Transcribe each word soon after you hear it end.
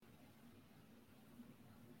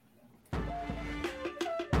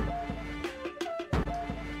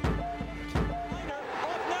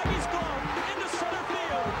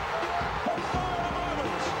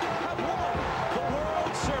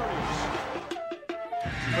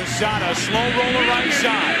Posada, slow roller right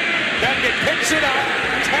side. Beckett picks it up,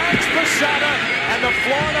 tags Posada, and the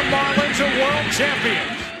Florida Marlins are world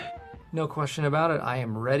champions. No question about it. I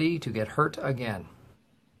am ready to get hurt again.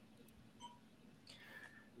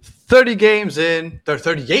 38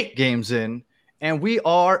 games in, and we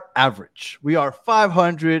are average. We are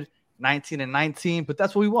 500, 19-19, but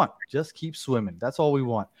that's what we want. Just keep swimming. That's all we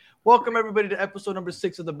want. Welcome, everybody, to episode number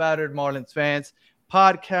 6 of the Battered Marlins Fans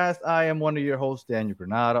podcast. I am one of your hosts, Daniel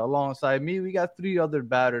Granada. Alongside me, we got 3 other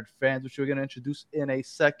Battered fans, which we're going to introduce in a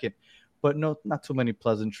second. But no, not too many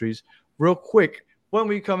pleasantries. Real quick, when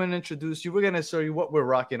we come and introduce you, we're going to show you what we're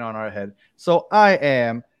rocking on our head. So I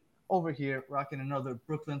am over here rocking another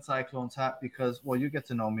Brooklyn Cyclones hat because, well, you get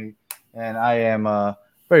to know me, and I am a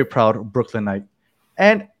very proud Brooklynite.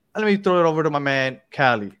 And let me throw it over to my man,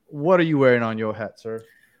 Callie. What are you wearing on your hat, sir?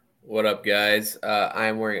 What up, guys? I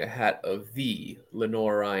am wearing a hat of the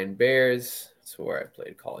Lenore Ryan Bears. That's where I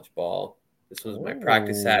played college ball. This was my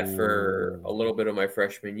practice hat for a little bit of my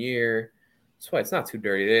freshman year. That's why it's not too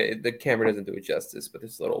dirty. The camera doesn't do it justice, but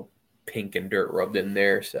there's a little pink and dirt rubbed in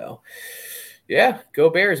there. So, yeah,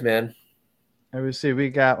 go Bears, man. Let me see.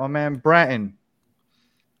 We got my man, Bratton.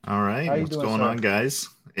 All right. What's going on, guys?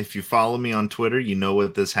 If you follow me on Twitter, you know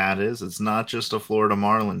what this hat is. It's not just a Florida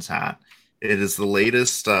Marlins hat. It is the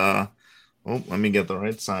latest. Let me get the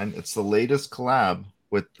right sign. It's the latest collab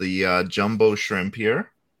with the jumbo shrimp here.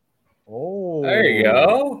 Oh, there you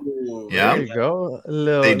go. Yeah, there you go.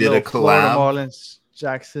 They did a collab. Florida Marlins,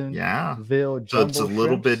 Jacksonville. So it's a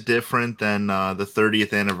little bit different than the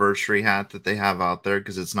 30th anniversary hat that they have out there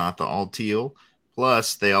because it's not the all teal.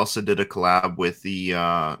 Plus, they also did a collab with the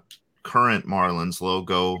current Marlins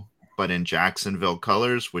logo, but in Jacksonville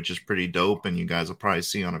colors, which is pretty dope, and you guys will probably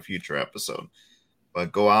see on a future episode.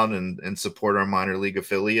 But go out and support our minor league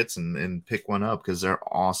affiliates and pick one up because they're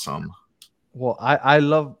awesome. Well, I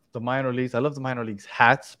love the minor leagues. I love the minor leagues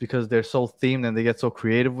hats because they're so themed and they get so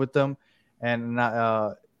creative with them. And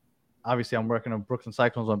obviously, I'm working on Brooklyn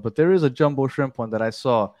Cyclones one, but there is a jumbo shrimp one that I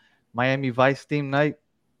saw. Miami Vice theme night.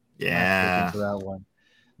 Yeah. Into that one.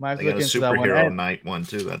 They got a superhero night one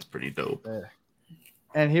too. That's pretty dope.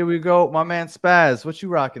 And here we go, my man Spaz. What you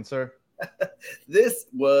rocking, sir? This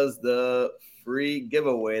was the free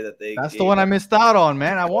giveaway that they That's the one I missed out on,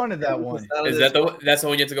 man. I wanted that one. That's the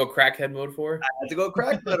one you have to go crackhead mode for? I had to go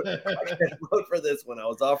crackhead mode for this one. I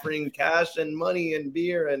was offering cash and money and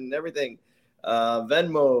beer and everything.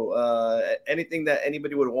 Venmo, anything that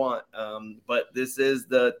anybody would want. But this is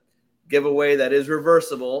the giveaway that is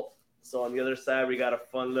reversible. So on the other side, we got a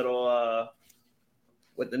fun little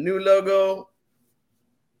with the new logo.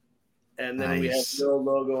 And then we have no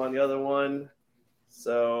logo on the other one.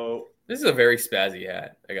 So this is a very spazzy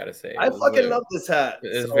hat, I gotta say. I fucking love this hat.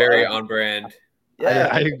 It's very on brand. Yeah,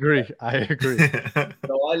 I agree. So I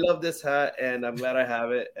love this hat, and I'm glad I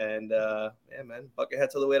have it. And yeah, man, bucket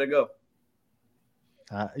hats are the way to go.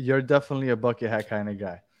 You're definitely a bucket hat kind of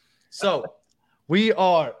guy. So we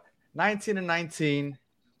are 19-19.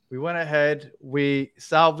 We went ahead. We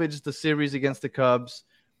salvaged the series against the Cubs.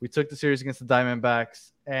 We took the series against the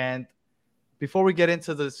Diamondbacks. And before we get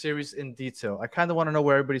into the series in detail, I kind of want to know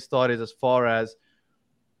where everybody's thought is as far as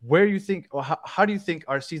where you think, or how do you think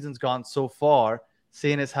our season's gone so far,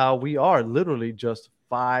 seeing as how we are literally just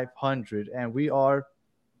 500 and we are,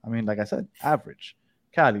 I mean, like I said, average.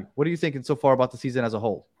 Callie, what are you thinking so far about the season as a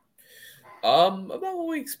whole? About what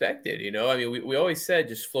we expected, you know. I mean, we always said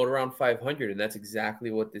just float around 500, and that's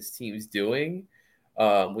exactly what this team's doing.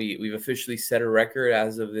 We've officially set a record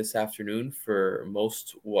as of this afternoon for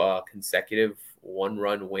most consecutive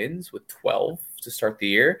one-run wins with 12 to start the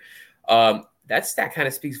year. That kind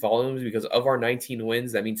of speaks volumes because of our 19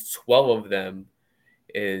 wins, that means 12 of them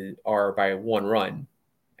are by one run.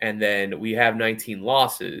 And then we have 19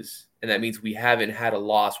 losses, and that means we haven't had a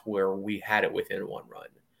loss where we had it within one run.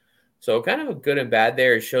 So kind of a good and bad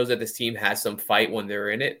there. It shows that this team has some fight when they're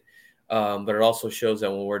in it. But it also shows that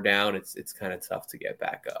when we're down, it's kind of tough to get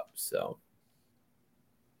back up. So,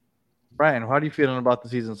 Brian, how are you feeling about the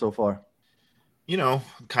season so far? You know,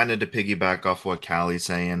 kind of to piggyback off what Callie's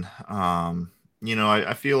saying, you know,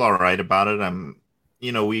 I feel all right about it.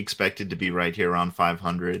 We expected to be right here around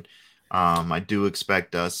 500. I do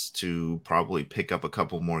expect us to probably pick up a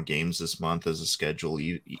couple more games this month as the schedule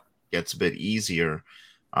gets a bit easier.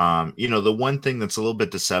 The one thing that's a little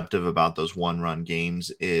bit deceptive about those one-run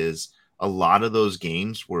games is a lot of those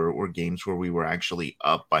games were games where we were actually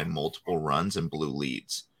up by multiple runs and blew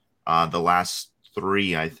leads. The last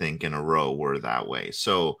 3, I think, in a row were that way.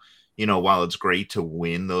 So, while it's great to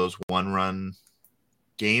win those one-run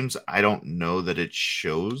games, I don't know that it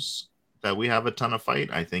shows that we have a ton of fight.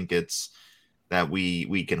 I think it's that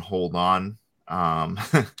we can hold on,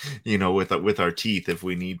 with our teeth if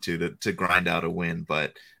we need to grind out a win.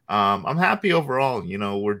 But I'm happy overall.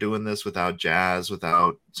 We're doing this without Jazz,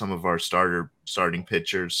 without some of our starting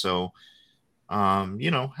pitchers. So,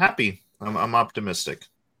 happy. I'm optimistic.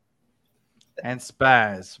 And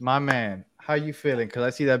Spaz, my man, how you feeling? Because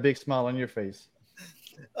I see that big smile on your face.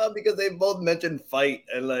 Because they both mentioned fight,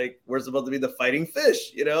 and like we're supposed to be the fighting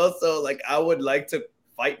fish, So like I would like to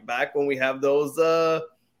fight back when we have those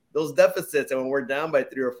deficits and when we're down by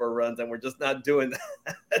 3 or 4 runs, and we're just not doing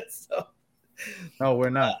that. So no,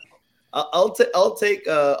 we're not. I'll take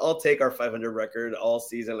our 500 record all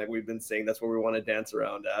season, like we've been saying. That's where we want to dance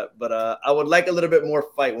around at. But I would like a little bit more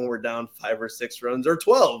fight when we're down 5 or 6 runs or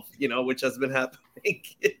 12, which has been happening.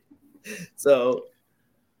 So,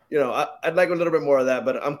 I'd like a little bit more of that.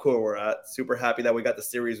 But I'm cool where we're at. Super happy that we got the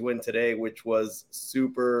series win today, which was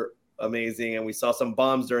super amazing. And we saw some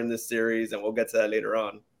bombs during this series, and we'll get to that later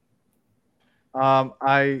on.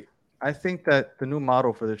 I think that the new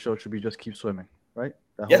motto for the show should be just keep swimming, right?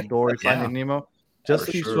 The whole Dory Finding Nemo. Just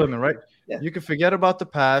keep swimming, right? Yeah. You can forget about the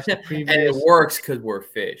past, the previous. And it works because we're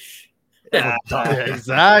fish.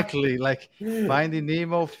 Exactly. Like Finding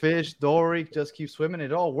Nemo, fish, Dory, just keep swimming.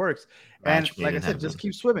 It all works. And like I said, just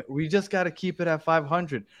keep swimming. We just got to keep it at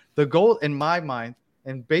 500. The goal in my mind,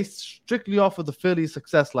 and based strictly off of the Phillies'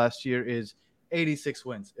 success last year, is 86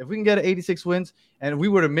 wins. If we can get 86 wins, and we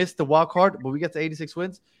were to miss the wild card, but we get to 86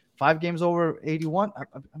 wins, 5 games over 81. I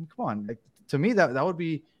mean, come on. Like, to me, that would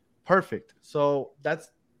be perfect. So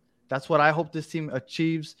that's what I hope this team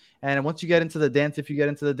achieves. And once you get into the dance, if you get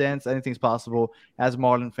into the dance, anything's possible. As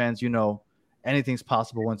Marlin fans, anything's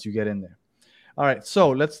possible once you get in there. All right, so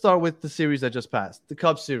let's start with the series that just passed, the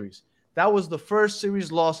Cubs series. That was the first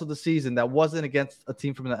series loss of the season that wasn't against a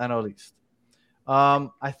team from the NL East.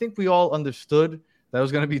 I think we all understood that it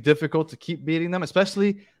was going to be difficult to keep beating them,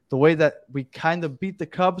 especially the way that we kind of beat the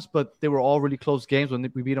Cubs, but they were all really close games when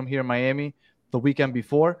we beat them here in Miami the weekend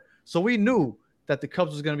before. So we knew that the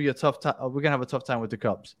Cubs was going to be a tough time. We're going to have a tough time with the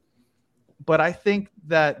Cubs. But I think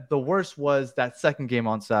that the worst was that second game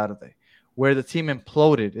on Saturday, where the team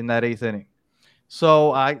imploded in that 8th inning.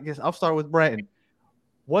 So I guess I'll start with Brandon.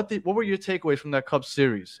 What were your takeaways from that Cubs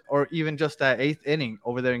series, or even just that 8th inning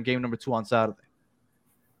over there in game number 2 on Saturday?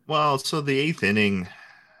 Well, so the 8th inning,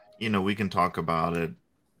 we can talk about it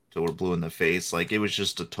till we're blue in the face. Like, it was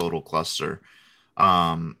just a total cluster.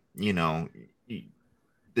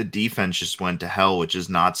 The defense just went to hell, which is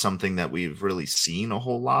not something that we've really seen a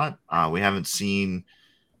whole lot. We haven't seen,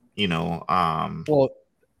 not to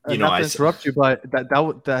interrupt you, but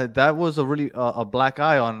that was a really a black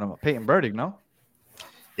eye on Peyton Burdick, no?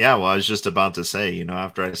 Yeah, well, I was just about to say,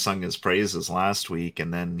 after I sung his praises last week,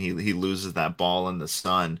 and then he loses that ball in the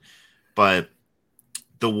sun. But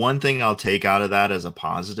the one thing I'll take out of that as a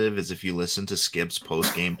positive is if you listen to Skip's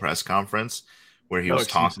post-game press conference where he was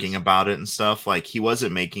talking about it and stuff, like, he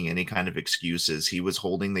wasn't making any kind of excuses. He was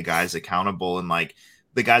holding the guys accountable, and like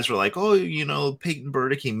the guys were like, oh, Peyton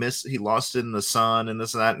Burdick, he lost it in the sun and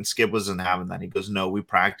this and that, and Skip wasn't having that. He goes, no, we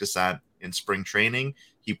practice that in spring training.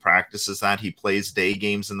 He practices that. He plays day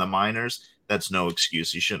games in the minors. That's no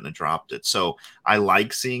excuse. He shouldn't have dropped it. So I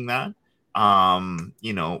like seeing that.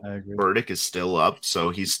 Burdick is still up,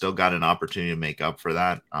 so he's still got an opportunity to make up for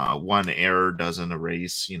that. One error doesn't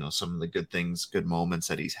erase, some of the good moments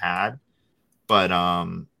that he's had. But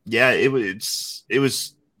it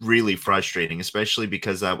was really frustrating, especially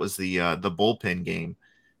because that was the bullpen game.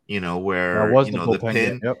 Where the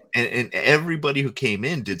pin and everybody who came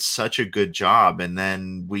in did such a good job, and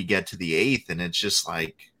then we get to the 8th, and it's just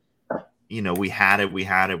like, we had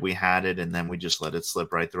it, and then we just let it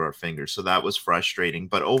slip right through our fingers. So that was frustrating.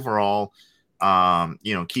 But overall,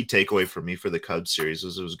 key takeaway for me for the Cubs series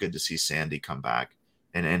was it was good to see Sandy come back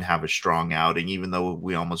and have a strong outing, even though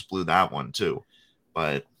we almost blew that one too.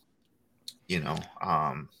 But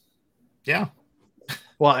yeah.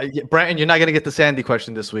 Well, Brandon, you're not going to get the Sandy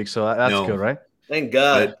question this week, so that's good, right? Thank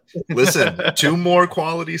God. But listen, 2 more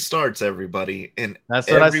quality starts, everybody. And that's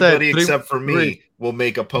what everybody I said. except for me will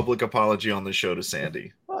make a public apology on the show to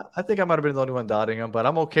Sandy. Well, I think I might have been the only one doubting him, but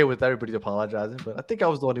I'm okay with everybody apologizing. But I think I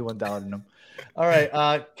was the only one doubting him. All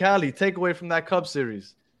right, Callie, take away from that Cubs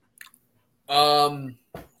series. I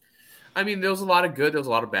mean, there was a lot of good. There was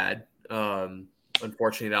a lot of bad.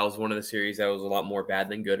 Unfortunately, that was one of the series that was a lot more bad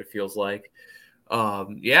than good, it feels like.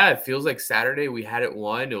 It feels like Saturday we had it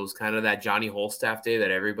won. It was kind of that Johnny Holstaff day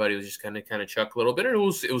that everybody was just kind of chuck a little bit, and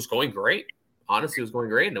it was going great. Honestly, it was going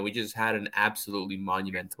great, and then we just had an absolutely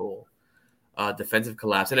monumental defensive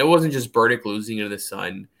collapse. And it wasn't just Burdick losing into the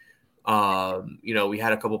sun. We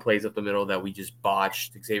had a couple plays up the middle that we just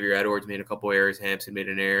botched. Xavier Edwards made a couple errors. Hampson made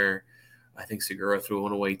an error. I think Segura threw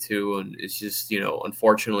one away too. And it's just,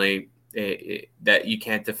 unfortunately, that you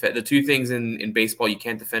can't defend. The two things in baseball you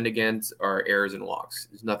can't defend against are errors and walks.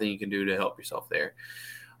 There's nothing you can do to help yourself there.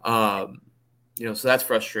 So that's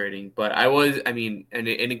frustrating. But and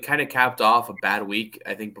it kind of capped off a bad week.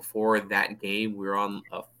 I think before that game, we were on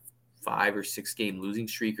a 5 or 6 game losing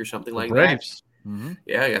streak or something like Braves. that. Mm-hmm.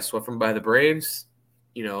 Yeah, I got swept from by the Braves.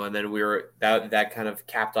 And then we were that kind of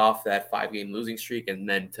capped off that 5-game losing streak, and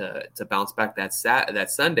then to bounce back that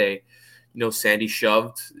Sunday, Sandy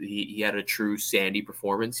shoved. He had a true Sandy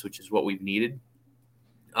performance, which is what we've needed.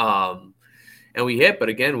 And we hit, but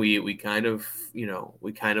again, we kind of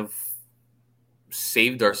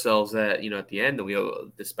saved ourselves at the end,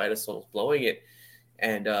 and despite us almost blowing it,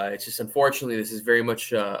 and it's just unfortunately this is very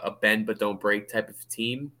much a bend but don't break type of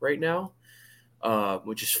team right now.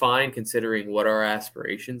 Which is fine considering what our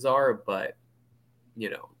aspirations are, but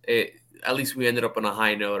at least we ended up on a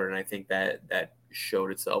high note, and I think that showed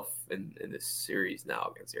itself in this series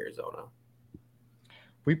now against Arizona.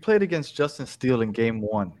 We played against Justin Steele in game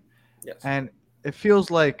 1, yes, and it feels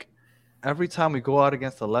like every time we go out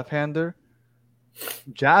against a left-hander,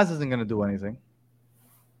 Jazz isn't going to do anything,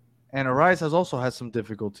 and Arise has also had some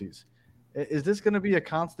difficulties. Is this going to be a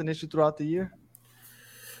constant issue throughout the year?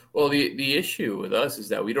 Well, the issue with us is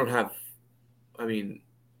that we don't have,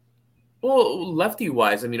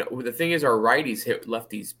 lefty-wise, the thing is our righties hit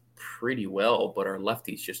lefties pretty well, but our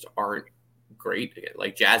lefties just aren't great.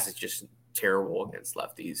 Like Jazz is just terrible against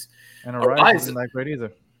lefties. And Arise isn't that great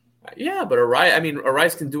either. Yeah, but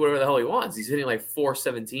Arise can do whatever the hell he wants. He's hitting like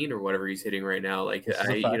 417 or whatever he's hitting right now. Like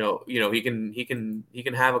he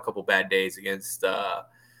can have a couple bad days against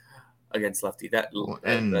lefty.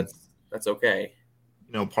 That's okay.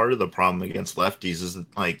 Part of the problem against lefties is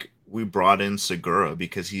that, we brought in Segura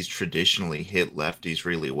because he's traditionally hit lefties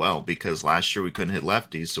really well, because last year we couldn't hit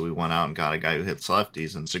lefties, so we went out and got a guy who hits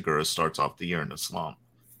lefties, and Segura starts off the year in a slump.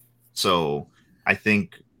 So I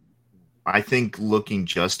think looking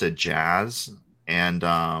just at Jazz and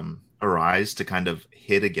Arise to kind of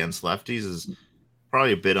hit against lefties is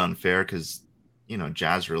probably a bit unfair, because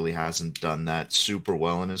Jazz really hasn't done that super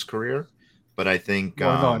well in his career. But I think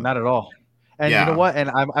no, not at all. And You know what? And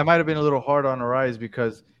I might have been a little hard on Arise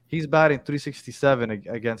because he's batting 367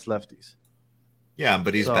 against lefties. Yeah,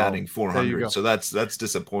 but he's batting 400, so that's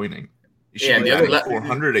disappointing. You should be batting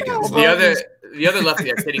 400 against lefties. The other lefty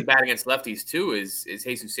that's hitting bad against lefties too is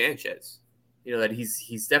Jesus Sanchez. That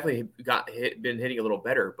he's definitely been hitting a little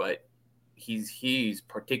better, but he's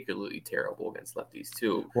particularly terrible against lefties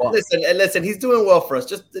too. Well, listen, he's doing well for us.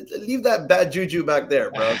 Just leave that bad juju back there,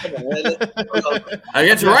 bro. Come on,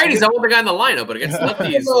 against righties, I want the guy in the lineup, but against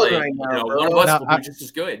lefties, one of us will be just as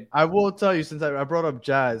good. I will tell you, since I brought up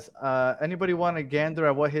Jazz, anybody want to gander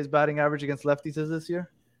at what his batting average against lefties is this year?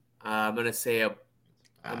 I'm gonna say under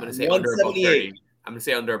 $130. I'm gonna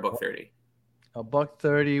say under $130.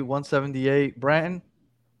 $130, 178. Brandon?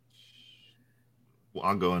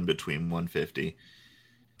 I'll go in between 150.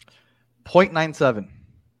 0.97.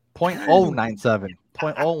 0.097.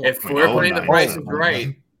 0.01. If we're putting the prices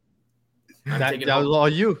right, that was all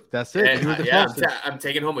you. That's it. I'm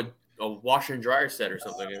taking home a washer and dryer set or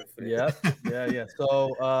something. Yeah.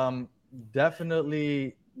 So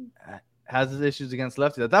definitely has his issues against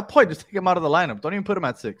lefties. At that point, just take him out of the lineup. Don't even put him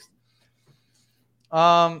at 6th.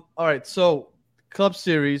 All right. So Club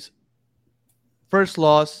Series, first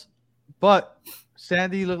loss, but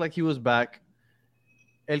Sandy looked like he was back.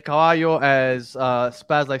 El Caballo, as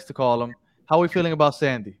Spaz likes to call him. How are we feeling about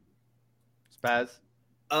Sandy? Spaz?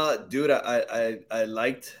 Dude, I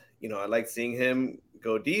liked seeing him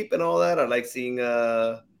go deep and all that. I like seeing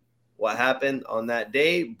what happened on that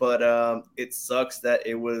day, but it sucks that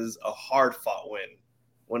it was a hard-fought win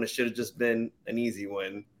when it should have just been an easy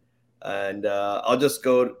win. And I'll just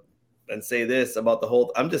go and say this about the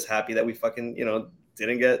whole. I'm just happy that we fucking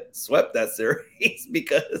didn't get swept that series,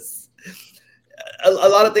 because a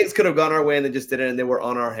lot of things could have gone our way and they just didn't, and they were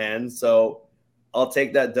on our hands. So I'll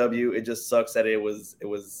take that W. It just sucks that it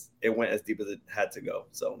went as deep as it had to go.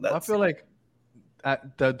 So I feel like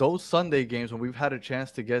at those Sunday games when we've had a chance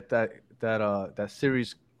to get that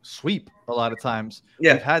series sweep, a lot of times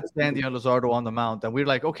we've had Sandy and Luzardo on the mound, and we're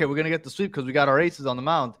like, okay, we're gonna get the sweep because we got our aces on the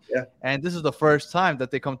mound. And this is the first time that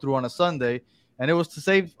they come through on a Sunday, and it was to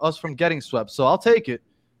save us from getting swept. So I'll take it.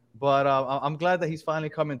 But I'm glad that he's finally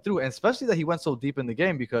coming through, and especially that he went so deep in the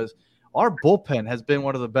game, because our bullpen has been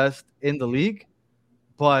one of the best in the league.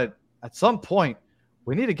 But at some point,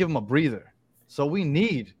 we need to give him a breather. So we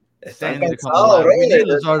need Sandy to come alive. We need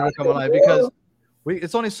Luzardo to come alive, because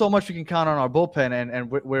It's only so much we can count on our bullpen,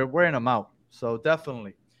 and we're wearing them out. So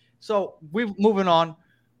definitely. So we're moving on.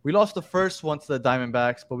 We lost the first one to the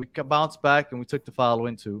Diamondbacks, but we bounced back and we took the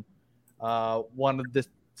following two. One of this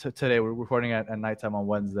today. We're recording at nighttime on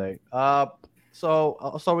Wednesday. So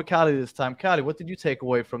I'll start with Callie this time. Callie, what did you take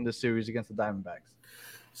away from this series against the Diamondbacks?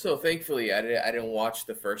 So thankfully, I didn't watch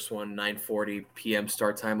the first one. 9:40 p.m.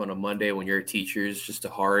 start time on a Monday when you're a teacher is just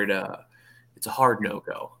it's a hard no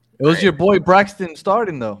go. It was your boy Braxton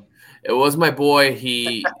starting though. It was my boy.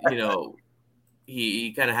 He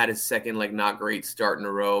he kind of had his second not great start in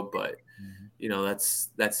a row, but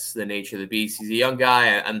that's the nature of the beast. He's a young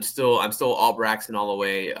guy. I'm still all Braxton all the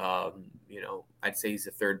way. I'd say he's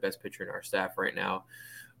the third best pitcher in our staff right now.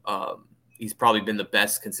 He's probably been the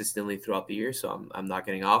best consistently throughout the year, so I'm not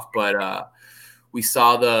getting off. But we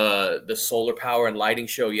saw the solar power and lighting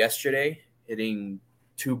show yesterday, hitting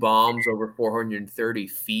 2 bombs over 430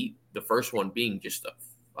 feet. The first one being just a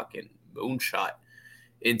fucking moonshot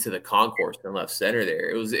into the concourse and left center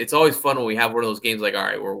there. It's always fun when we have one of those games all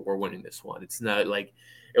right, we're winning this one. It's not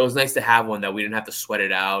it was nice to have one that we didn't have to sweat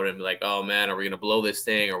it out and be like, oh man, are we gonna blow this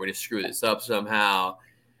thing? Or are we gonna screw this up somehow?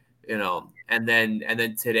 And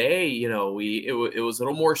then today, it was a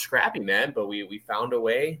little more scrappy, man, but we found a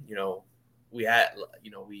way. We had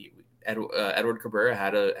Edward Cabrera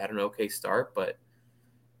had an okay start, but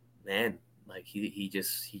man, he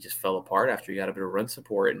just fell apart after he got a bit of run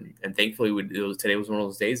support, and thankfully today was one of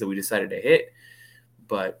those days that we decided to hit.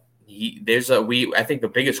 But I think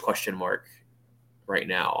the biggest question mark right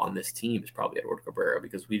now on this team is probably Edward Cabrera,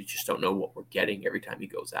 because we just don't know what we're getting every time he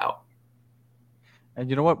goes out. And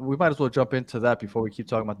you know what? We might as well jump into that before we keep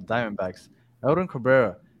talking about the Diamondbacks. Edward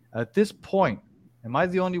Cabrera, at this point, am I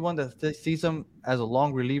the only one that sees him as a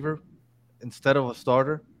long reliever instead of a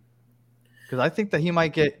starter? Because I think that he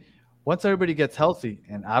might get, once everybody gets healthy,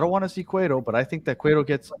 and I don't want to see Cueto, but I think that Cueto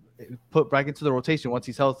gets put back into the rotation once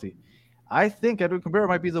he's healthy. I think Edward Cabrera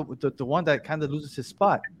might be the one that kind of loses his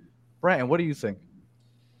spot. Brandon, what do you think?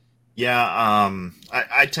 Yeah,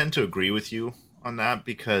 I tend to agree with you on that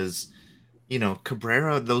because,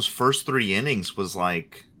 Cabrera, those first 3 innings was I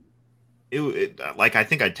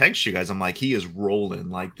think I text you guys. I'm like, he is rolling.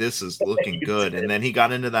 This is looking good. And then he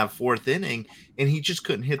got into that 4th inning and he just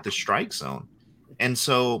couldn't hit the strike zone. And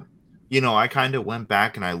so, I kind of went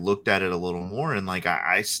back and I looked at it a little more, and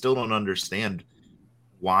I still don't understand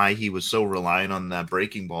why he was so reliant on that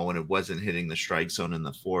breaking ball when it wasn't hitting the strike zone in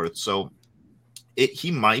the 4th. So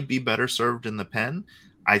he might be better served in the pen.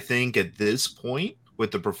 I think at this point,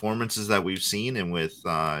 with the performances that we've seen, and with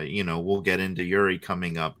we'll get into Yuri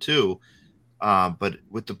coming up too. But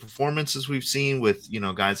with the performances we've seen with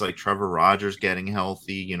guys like Trevor Rogers getting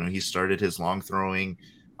healthy, he started his long throwing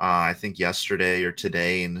I think yesterday or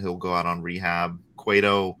today, and he'll go out on rehab.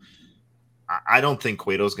 Cueto, I don't think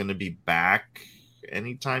Cueto's going to be back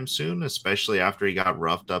anytime soon, especially after he got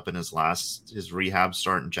roughed up in his rehab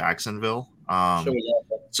start in Jacksonville.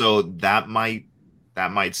 So that might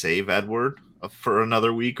save Edward for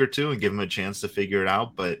another week or two and give him a chance to figure it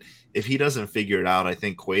out. But if he doesn't figure it out, I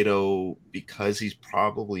think Cueto, because he's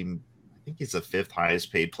probably, I think he's the 5th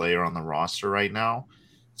highest paid player on the roster right now.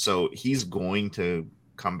 So he's going to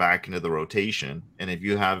come back into the rotation. And if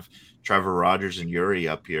you have Trevor Rogers and Yuri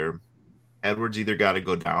up here, Edwards either got to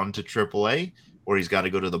go down to AAA or he's got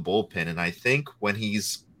to go to the bullpen. And I think when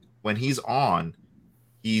he's on,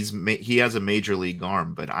 he has a major league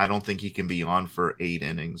arm, but I don't think he can be on for 8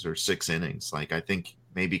 innings or 6 innings. I think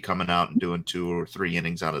maybe coming out and doing 2 or 3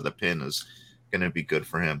 innings out of the pen is going to be good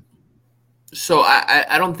for him. So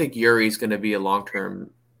I don't think Yuri's going to be a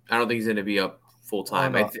long-term. I don't think he's going to be up full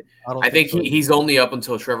time. I think he's only up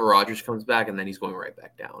until Trevor Rogers comes back, and then he's going right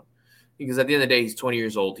back down. Because at the end of the day, he's 20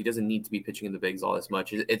 years old. He doesn't need to be pitching in the bigs all as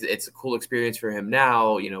much. It's a cool experience for him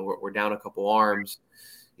now. We're down a couple arms.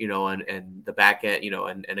 And the back end,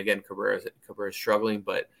 and again, Cabrera's struggling.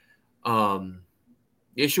 But the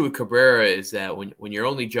issue with Cabrera is that when your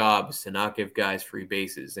only job is to not give guys free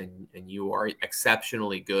bases, and you are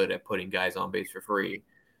exceptionally good at putting guys on base for free,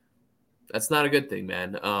 that's not a good thing,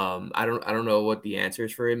 man. I don't know what the answer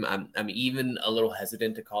is for him. I'm even a little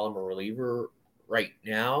hesitant to call him a reliever right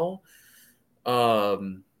now.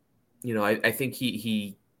 I think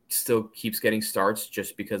he still keeps getting starts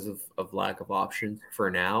just because of lack of options for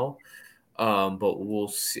now. But we'll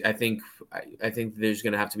see. I think there's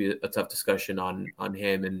going to have to be a tough discussion on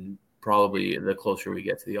him, and probably the closer we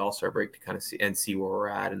get to the All-Star break to kind of see where we're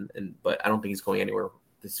at. But I don't think he's going anywhere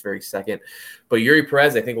this very second. But Yuri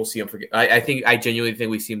Perez, I think we'll see him forget. I genuinely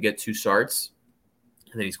think we see him get 2 starts,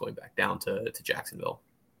 and then he's going back down to Jacksonville.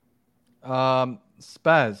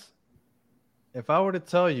 Spaz, if I were to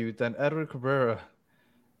tell you that Edward Cabrera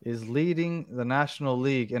is leading the National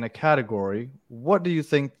League in a category. What do you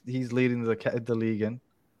think he's leading the league in?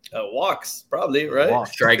 Walks, probably, right?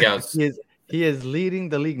 Walks. Strikeouts. He is leading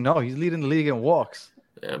the league. No, he's leading the league in walks.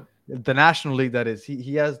 Yeah. The National League, that is.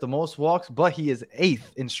 He has the most walks, but he is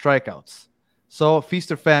 8th in strikeouts. So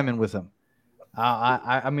feast or famine with him.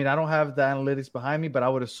 I mean, I don't have the analytics behind me, but I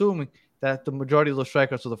would assume that the majority of those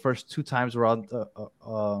strikeouts were the first 2 times around the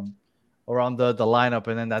lineup,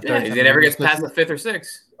 and then that third time he never gets past the 5th or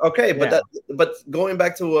 6th. Okay, but Yeah. but going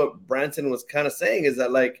back to what Branson was kind of saying is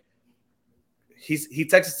that like he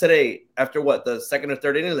texted today after what the 2nd or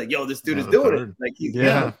 3rd inning, like, yo, this dude is doing it. Like he's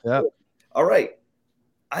yeah. All right.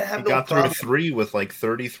 I have He no got problem. through 3 with like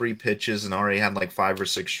 33 pitches and already had like 5 or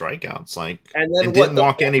 6 strikeouts. Like, And then and didn't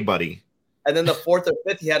walk anybody. And then the 4th or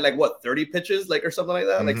 5th, he had like what 30 pitches, like or something like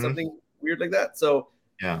that, like Mhm. something weird like that. So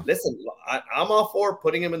Yeah. listen, I'm all for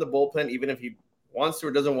putting him in the bullpen, even if he wants to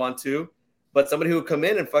or doesn't want to. But somebody who would come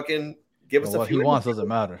in and fucking give us What a few. he wants doesn't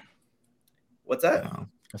matter. What's that? Yeah.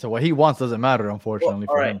 I said what he wants doesn't matter, unfortunately,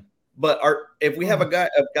 Well, for all right. him. But if we have a guy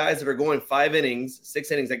of guys that are going 5 innings, 6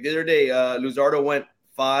 innings, like the other day, Luzardo went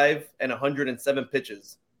 5 and 107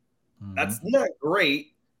 pitches. Mhm. That's not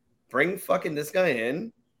great. Bring fucking this guy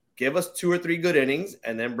in, give us 2 or 3 good innings,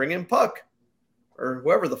 and then bring in Puck or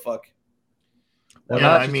whoever the fuck. Well, Yeah,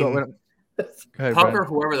 not I just mean- go ahead, Puck Brandon. or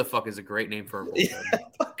whoever the fuck is a great name for a bullpen. Yeah,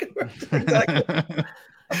 fucking exactly.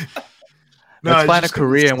 No, Let's I find a just gonna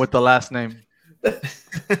Korean with the last name.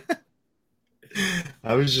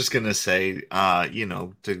 I was just gonna say,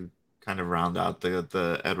 to kind of round out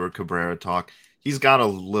the Edward Cabrera talk, he's got a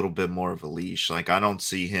little bit more of a leash. Like, I don't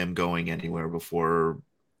see him going anywhere before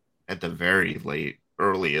at the very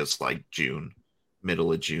earliest, like June,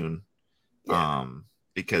 middle of June. Yeah.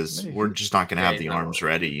 Because Maybe. we're just not gonna Yeah, have he's the not arms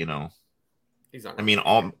going ready, you know. He's not I mean,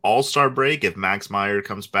 all-star break, if Max Meyer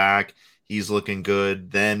comes back, he's looking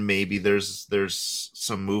good, then maybe there's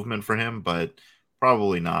some movement for him, but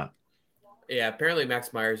probably not. Yeah, apparently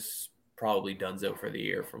Max Meyer's probably donezo for the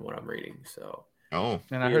year from what I'm reading. So Oh,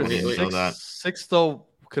 And I Yeah, heard we- didn't know that. six though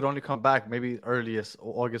could only come back maybe earliest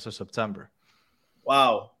August or September.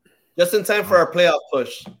 Wow. Just in time for our playoff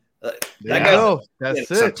push. There That you guy's go. That's it.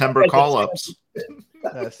 September call-ups.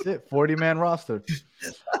 That's it. 40-man roster.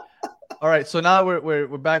 All right, so now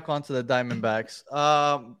we're back onto the Diamondbacks.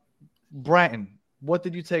 Bratton, what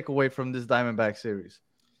did you take away from this Diamondback series?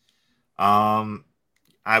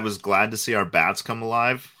 I was glad to see our bats come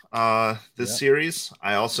alive this series.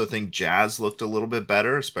 I also think Jazz looked a little bit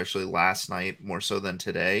better, especially last night, more so than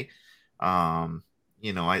today. I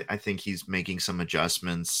think he's making some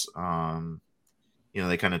adjustments.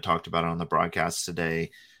 They kind of talked about it on the broadcast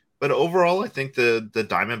today. But overall, I think the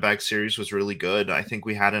Diamondback series was really good. I think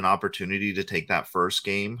we had an opportunity to take that first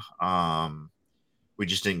game. We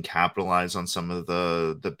just didn't capitalize on some of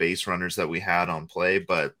the base runners that we had on play.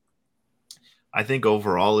 But I think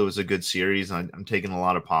overall it was a good series. I'm taking a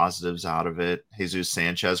lot of positives out of it. Jesus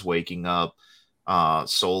Sanchez waking up.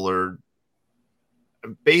 Solar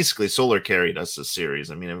carried us this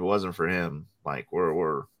series. I mean, if it wasn't for him, like we're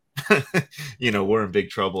we're in big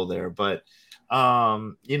trouble there. But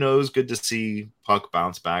it was good to see Puck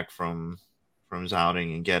bounce back from his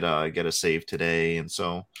outing and get a save today. And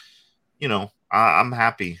so, I'm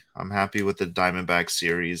happy. I'm happy with the Diamondback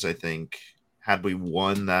series. I think had we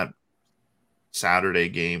won that Saturday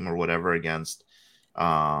game or whatever against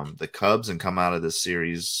the Cubs and come out of this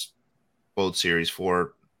series, both series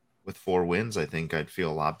with 4 wins, I think I'd feel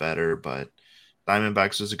a lot better. But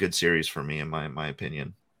Diamondbacks was a good series for me, in my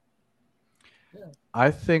opinion. I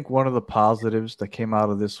think one of the positives that came out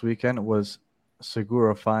of this weekend was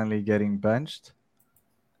Segura finally getting benched.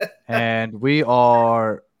 And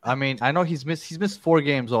I know he's missed 4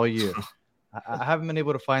 games all year. I haven't been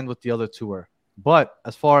able to find what the other 2 were. But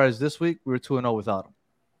as far as this week, we were 2-0 without him.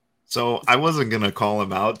 So I wasn't going to call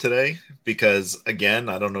him out today because, again,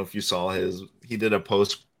 I don't know if you saw he did a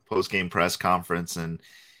post-game press conference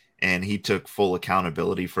and he took full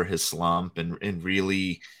accountability for his slump and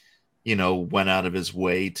really, went out of his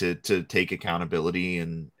way to take accountability.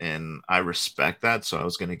 And I respect that. So I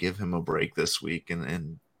was going to give him a break this week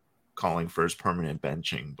and calling for his permanent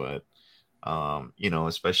benching. But,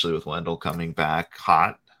 especially with Wendell coming back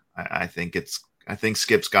hot, I think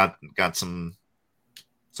Skip's got some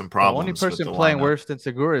problems. The only person with the playing lineup. worse than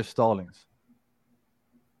Segura is Stallings.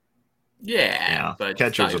 yeah, but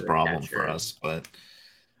catcher's a it's not problem catcher. for us. But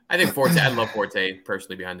I think Forte. I love Forte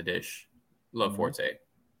personally behind the dish. Love Forte.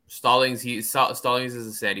 Stallings. Stallings is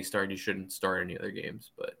a steady start. He shouldn't start any other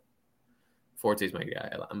games, but Forte's my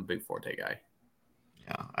guy. I'm a big Forte guy.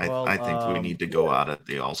 yeah, I think we need to go out at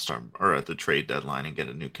the All-Star or at the trade deadline and get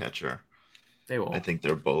a new catcher. They won't. I think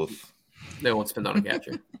they're both. They won't spend on a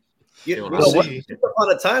catcher. We'll see. Once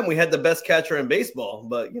upon a time, we had the best catcher in baseball,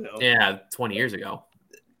 but Yeah, 20 years ago.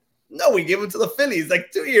 No, we gave him to the Phillies like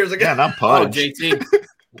 2 years ago. Yeah, not Oh, Pudge. JT.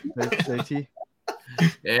 JT.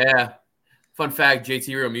 Yeah. Fun fact: JT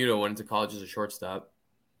Realmuto went into college as a shortstop.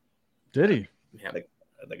 Did he? Yeah.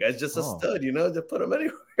 The guy's just a stud, to put him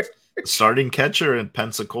anywhere. Starting catcher in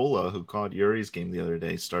Pensacola, who caught Yuri's game the other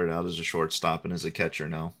day, started out as a shortstop and as a catcher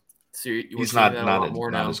now. So he's not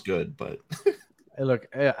as good, but hey, look,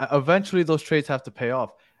 eventually those trades have to pay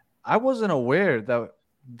off. I wasn't aware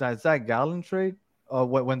that Zach Gallen trade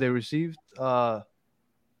when they received Zach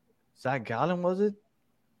Gallen, was it?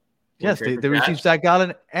 Yes, they received Zach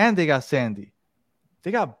Gallen and they got Sandy.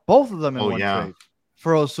 They got both of them in one trade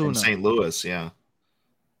for Osuna. In St. Louis, yeah.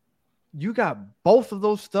 You got both of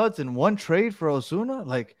those studs in one trade for Osuna?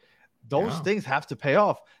 Like, those things have to pay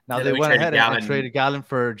off. Now, they went ahead and traded Gallen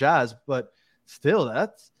for Jazz, but still,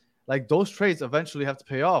 that's like those trades eventually have to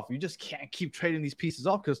pay off. You just can't keep trading these pieces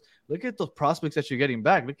off because look at those prospects that you're getting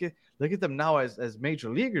back. Look at them now as major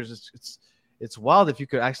leaguers. It's wild if you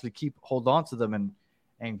could actually hold on to them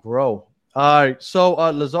and grow. All right, so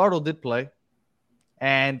Luzardo did play,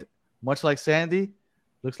 and much like Sandy,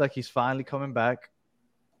 looks like he's finally coming back.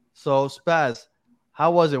 So Spaz,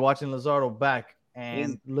 how was it watching Luzardo back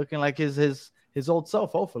and looking like his old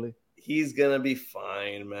self? Hopefully, he's gonna be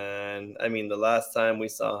fine, man. I mean, the last time we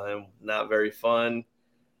saw him, not very fun.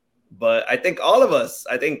 But I think all of us,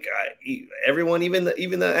 everyone, even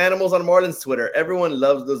the animals on Marlins Twitter, everyone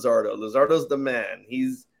loves Luzardo. Luzardo's the man.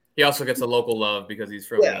 He also gets a local love because he's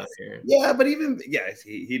from out here. Yeah, but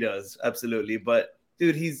he does absolutely. But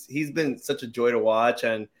dude, he's been such a joy to watch,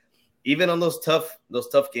 and even on those tough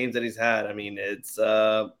games that he's had, I mean, it's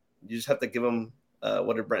you just have to give him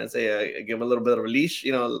what did Brandon say? Give him a little bit of a leash,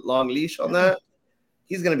 long leash on that.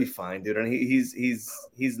 He's gonna be fine, dude, and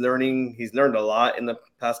he's learning. He's learned a lot in the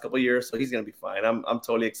past couple of years, so he's gonna be fine. I'm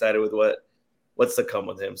totally excited with what's to come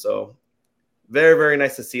with him. So very, very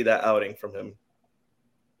nice to see that outing from him.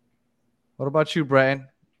 What about you, Brandon?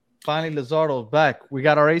 Finally, Luzardo's back. We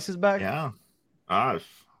got our aces back. Yeah, God,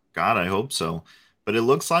 I hope so. But it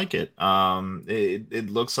looks like it. It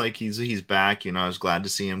looks like he's back. I was glad to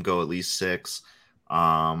see him go at least 6.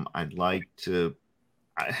 I'd like to,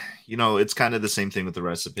 it's kind of the same thing with the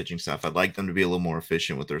rest of the pitching staff. I'd like them to be a little more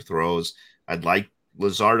efficient with their throws. I'd like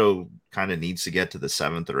Luzardo kind of needs to get to the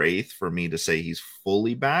 7th or 8th for me to say he's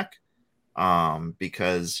fully back.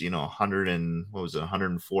 Because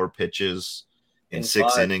 104 pitches in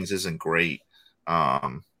 6 innings isn't great.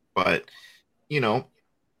 But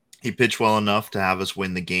he pitched well enough to have us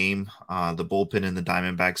win the game. The bullpen in the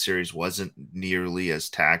Diamondback series wasn't nearly as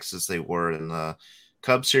taxed as they were in the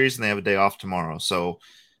Cubs series, and they have a day off tomorrow. So,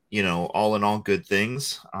 all in all, good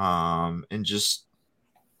things. And just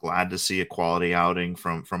glad to see a quality outing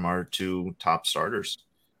from our 2 top starters.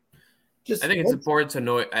 I think it's important to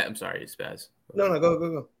note. I'm sorry, Spaz. No,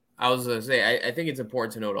 go. I was going to say, I think it's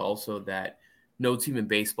important to note also that no team in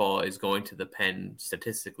baseball is going to the pen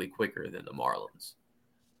statistically quicker than the Marlins.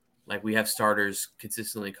 Like, we have starters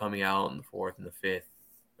consistently coming out in the 4th and the 5th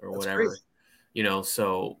or whatever, crazy.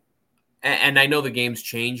 So, and I know the games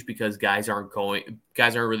change because guys aren't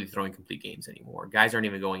really throwing complete games anymore. Guys aren't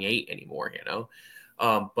even going 8 anymore,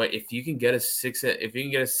 But if you can get a 6 and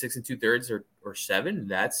 2/3 or 7,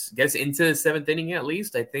 that's gets into the 7th inning at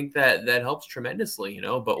least. I think that helps tremendously,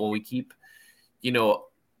 But when we keep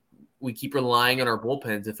relying on our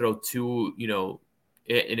bullpen to throw 2,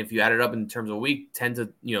 and if you add it up in terms of a week, 10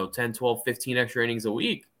 to 10, 12, 15 extra innings a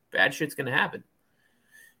week, bad shit's gonna happen.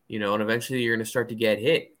 And eventually you're gonna start to get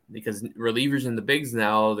hit because relievers in the bigs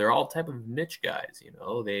now, they're all type of niche guys.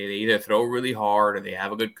 They either throw really hard or they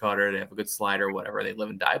have a good cutter, they have a good slider, whatever. They live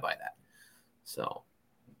and die by that. So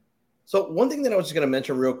one thing that I was just gonna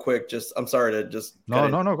mention real quick, I'm sorry to just no,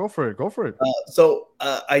 go for it.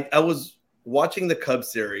 I was watching the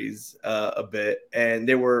Cubs series a bit, and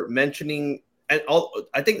they were mentioning, and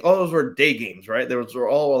I think all those were day games, right? Those were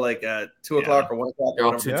all like 2 o'clock or 1 o'clock. They're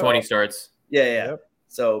all 2:20 starts. Yeah. Yep.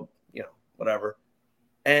 So whatever.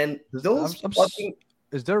 And those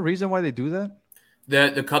is there a reason why they do that?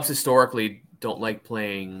 The Cubs historically don't like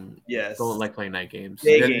playing. Yes. Don't like playing night games.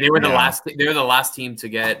 They were the last. They were the last team to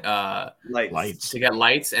get lights. To get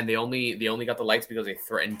lights, and they only got the lights because they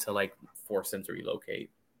threatened to force them to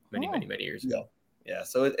relocate many years ago. Yeah.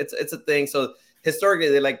 So it's a thing. So historically,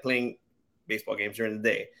 they like playing baseball games during the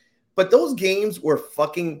day, but those games were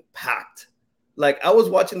fucking packed. Like, I was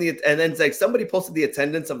watching and then it's like somebody posted the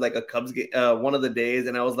attendance of like a Cubs game one of the days,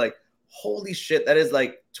 and I was like, holy shit, that is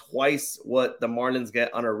like twice what the Marlins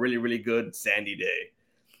get on a really, really good sandy day.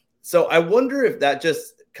 So I wonder if that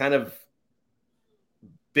just kind of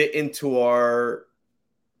bit into our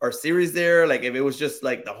series there. Like if it was just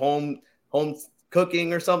like the home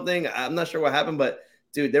cooking or something. I'm not sure what happened, but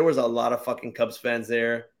dude, there was a lot of fucking Cubs fans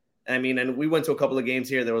there. I mean, and we went to a couple of games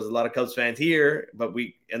here. There was a lot of Cubs fans here, but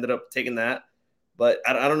we ended up taking that. But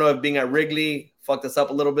I don't know if being at Wrigley fucked us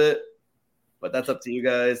up a little bit, but that's up to you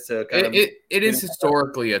guys to kind of. It is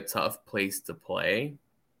historically a tough place to play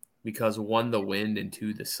because one, the wind, and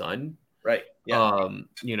two, the sun. Right. Yeah.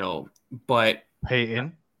 But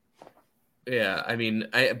Peyton. yeah, I mean,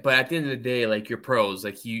 but at the end of the day, like you're pros,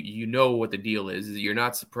 like you know what the deal is. You're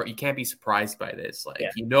not surprised. You can't be surprised by this. Like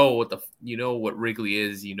you know what Wrigley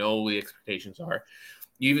is. You know what the expectations are.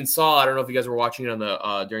 You even saw, I don't know if you guys were watching it on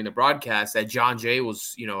the during the broadcast, that John Jay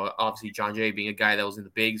was, obviously John Jay being a guy that was in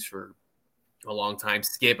the bigs for a long time,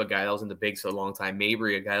 Skip, a guy that was in the bigs for a long time,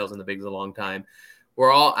 Mabry, a guy that was in the bigs a long time.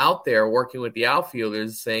 We're all out there working with the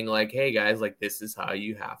outfielders saying like, hey guys, like this is how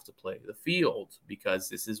you have to play the field because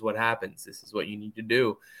this is what happens. This is what you need to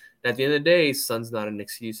do. And at the end of the day, sun's not an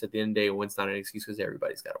excuse. At the end of the day, wind's not an excuse because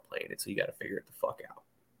everybody's got to play in it. So you got to figure it the fuck out.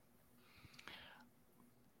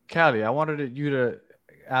 Callie, I wanted you to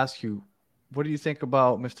ask you, what do you think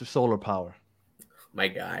about Mr. Solar Power? My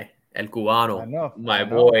guy, El Cubano, I know, my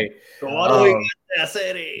boy.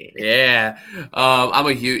 Yeah. I'm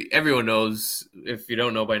a huge, everyone knows, if you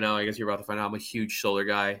don't know by now, I guess you're about to find out, I'm a huge solar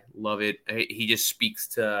guy. Love it. He just speaks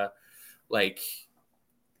to like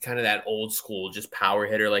kind of that old school, just power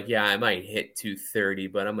hitter. Like, yeah, I might hit 230,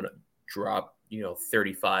 but I'm going to drop,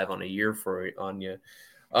 35 on a year on you.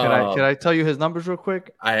 Can I tell you his numbers real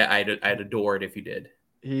quick? I'd adore it if you did.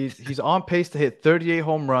 He's on pace to hit 38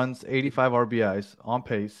 home runs, 85 RBIs on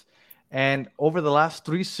pace. And over the last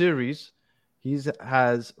 3 series,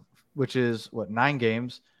 which is 9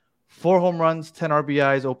 games, 4 home runs, 10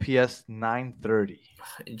 RBIs, OPS 930.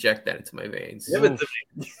 Inject that into my veins.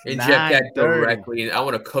 Inject that directly. I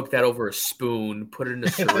want to cook that over a spoon, put it in a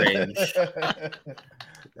syringe.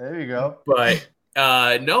 There you go. But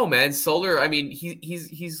no, man, Solar. I mean, he's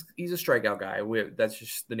a strikeout guy. That's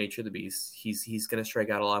just the nature of the beast. He's gonna strike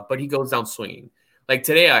out a lot, but he goes down swinging. Like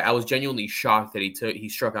today, I was genuinely shocked that he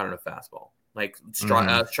struck out on a fastball. Like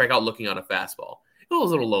strike out looking on a fastball. It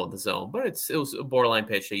was a little low in the zone, but it was a borderline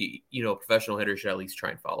pitch that a professional hitter should at least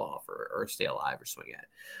try and follow off or stay alive or swing at.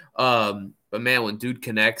 But man, when dude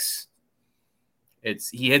connects,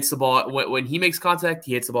 he hits the ball when he makes contact.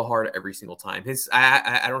 He hits the ball hard every single time.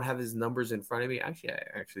 I don't have his numbers in front of me. Actually, I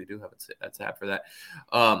actually do have a tab for that.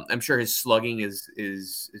 I'm sure his slugging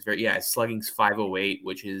is very his slugging's 508,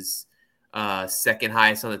 which is second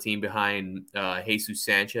highest on the team behind Jesus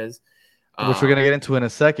Sanchez, which we're gonna get into in a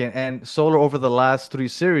second. And Solar over the last 3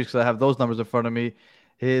 series, because I have those numbers in front of me,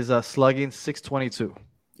 his slugging 622.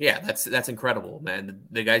 Yeah, that's incredible, man.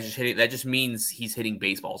 The guy's just hitting. That just means he's hitting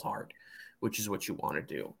baseballs hard, which is what you want to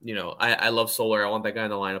do. I love Solar. I want that guy in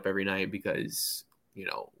the lineup every night because,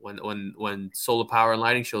 when Solar Power and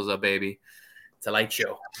Lighting shows up, baby, it's a light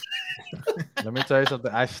show. Let me tell you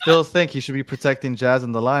something. I still think he should be protecting Jazz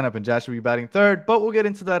in the lineup, and Jazz should be batting third, but we'll get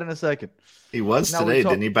into that in a second. He was today.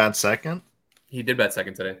 Didn't he bat second? He did bat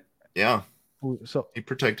second today. Yeah. So he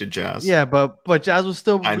protected Jazz. Yeah, but Jazz was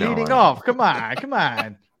still leading off. Come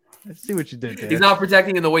on. Let's see what you did there. He's not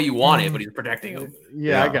protecting him the way you want it, but he's protecting him.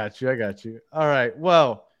 Yeah, I got you. All right.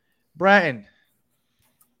 Well, Bratton,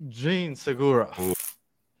 Gene Segura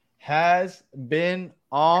has been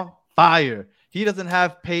on fire. He doesn't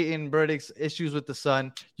have Peyton Burdick's issues with the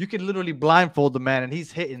sun. You can literally blindfold the man, and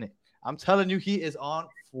he's hitting it. I'm telling you, he is on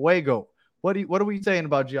fuego. What are we saying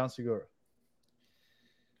about Gian Segura?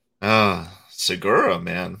 Segura,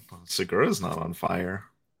 man. Segura's not on fire.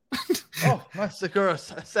 Oh, my Segura.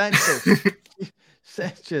 Sanchez.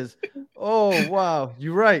 Oh, wow.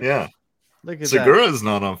 You're right. Yeah. Look at Segura's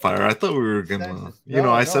not on fire. I thought we were going to,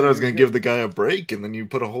 I said I was going to give the guy a break, and then you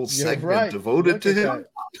put a whole segment devoted to him.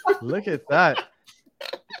 Look at that.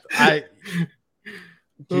 I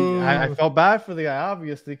felt bad for the guy,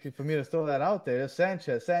 obviously, for me to throw that out there.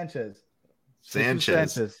 Sanchez.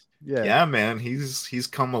 Yeah, man, he's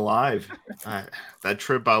come alive. That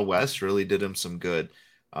trip out west really did him some good.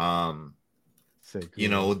 They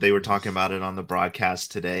were talking about it on the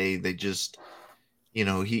broadcast today. They just,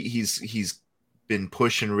 he's been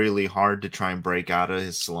pushing really hard to try and break out of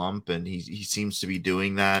his slump, and he seems to be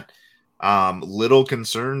doing that. Little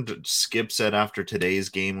concerned, Skip said after today's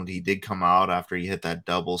game, when he did come out after he hit that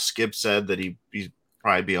double, Skip said that he'd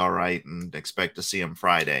probably be all right and expect to see him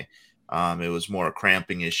Friday. It was more a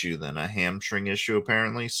cramping issue than a hamstring issue,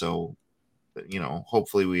 apparently. So,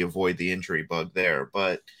 hopefully we avoid the injury bug there.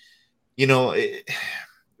 But,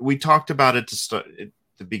 we talked about it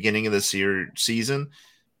to the beginning of the season,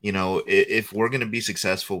 you know, if we're going to be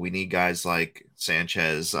successful, we need guys like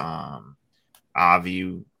Sanchez,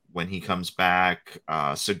 Avi when he comes back,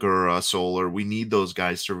 Segura, Solar. We need those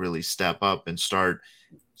guys to really step up and start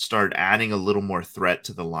adding a little more threat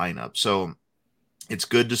to the lineup. So it's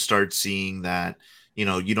good to start seeing that, you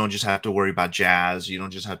know, you don't just have to worry about Jazz. You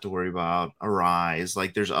don't just have to worry about Arise.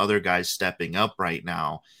 Like, there's other guys stepping up right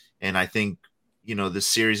now. And I think, you know, the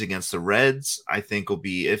series against the Reds, I think will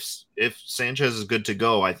be, if Sanchez is good to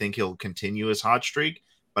go, I think he'll continue his hot streak.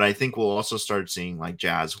 But I think we'll also start seeing like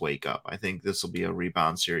Jazz wake up. I think this will be a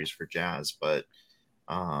rebound series for Jazz. But,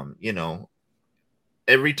 you know,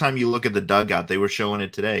 every time you look at the dugout, they were showing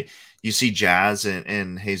it today. You see Jazz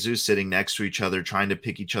and Jesus sitting next to each other, trying to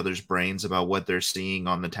pick each other's brains about what they're seeing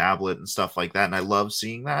on the tablet and stuff like that. And I love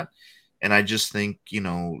seeing that. And I just think, you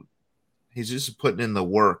know, Jesus is putting in the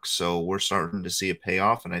work. So we're starting to see it pay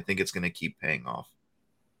off. And I think it's going to keep paying off.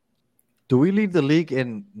 Do we lead the league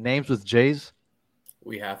in names with J's?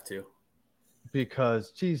 We have to.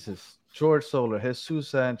 Because, Jesus, George Soler, Jesus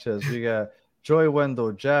Sanchez, we got Joey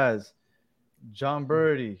Wendell, Jazz, John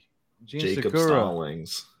Birdie, Gene Jacob Segura.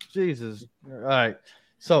 Stallings. Jesus. All right.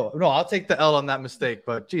 So, no, I'll take the L on that mistake.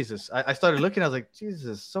 But, Jesus, I started looking. I was like,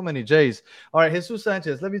 Jesus, so many J's. All right, Jesus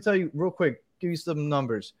Sanchez, let me tell you real quick, give you some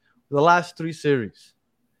numbers. The last 3 series,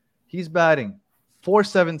 he's batting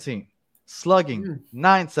 .417, slugging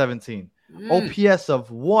 .917, OPS of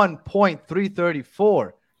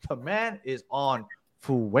 1.334. The man is on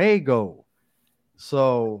fuego.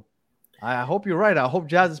 So, I hope you're right. I hope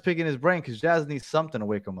Jazz is picking his brain because Jazz needs something to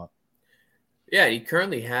wake him up. Yeah, he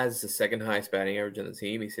currently has the second highest batting average on the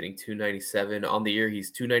team. He's hitting .297 on the year.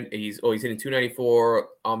 He's hitting .294,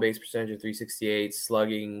 on base percentage of .368,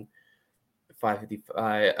 slugging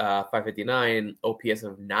 .559, OPS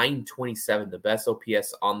of .927, the best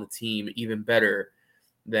OPS on the team, even better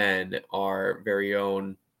than our very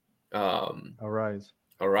own Arise.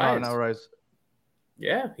 Arise. No, Arise.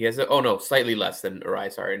 Yeah, he has slightly less than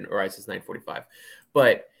Arise. Sorry, and Arise is .945.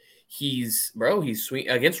 But he's swing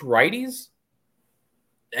against righties.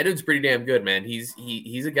 That dude's pretty damn good, man. He's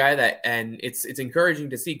a guy that, and it's encouraging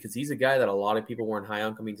to see because he's a guy that a lot of people weren't high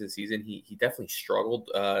on coming to the season. He definitely struggled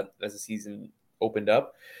as the season opened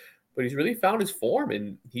up, but he's really found his form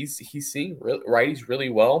and he's seeing righties really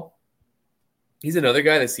well. He's another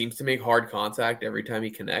guy that seems to make hard contact every time he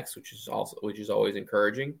connects, which is always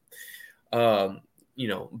encouraging. You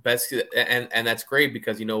know, best and that's great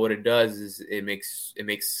because you know what it does is it makes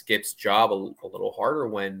Skip's job a little harder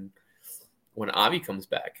when Avi comes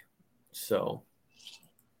back. So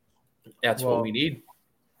that's what we need.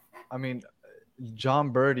 I mean, John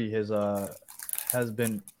Birdie has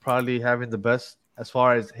been probably having the best as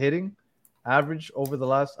far as hitting average over the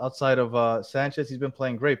last outside of Sanchez. He's been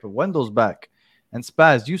playing great, but Wendell's back. And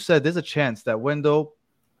Spaz, you said there's a chance that Wendell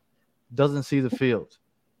doesn't see the field,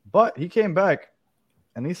 but he came back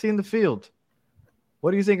and he's seen the field.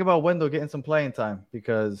 What do you think about Wendell getting some playing time?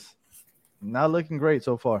 Because not looking great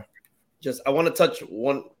so far. I want to touch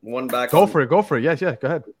one back. Go for it. Yes,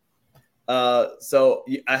 go ahead. So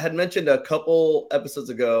I had mentioned a couple episodes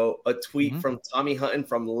ago a tweet from Tommy Hutton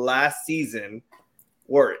from last season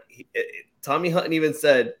where Tommy Hutton even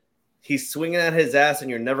said he's swinging at his ass and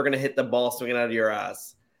you're never going to hit the ball swinging out of your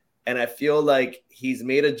ass. And I feel like he's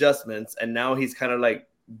made adjustments and now he's kind of like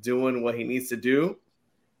doing what he needs to do.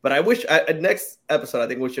 But I wish next episode, I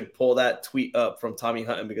think we should pull that tweet up from Tommy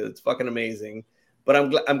Hutton because it's fucking amazing. But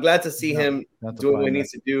I'm glad to see him doing what he needs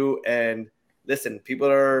to do. And listen, people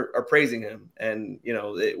are praising him, and you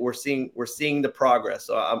know we're seeing the progress.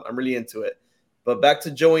 So I'm really into it. But back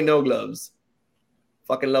to Joey No Gloves,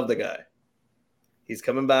 fucking love the guy. He's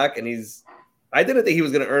coming back, and I didn't think he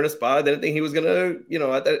was gonna earn a spot. I didn't think he was gonna,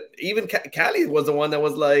 even Cali was the one that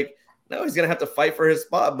was like, no, he's gonna have to fight for his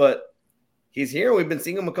spot. But he's here. We've been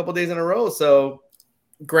seeing him a couple days in a row. So.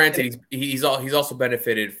 Granted, he's also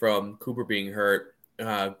benefited from Cooper being hurt.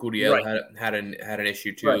 Gurriel had an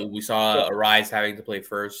issue too. Right. We saw Arise having to play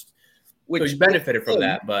first, so he's benefited from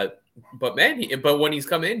that. But man, but when he's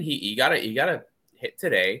come in, he got a hit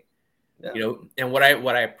today. Yeah. You know, and what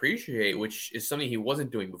I appreciate, which is something he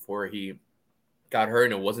wasn't doing before he got hurt,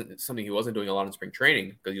 and it wasn't something he wasn't doing a lot in spring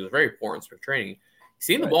training because he was very poor in spring training. He's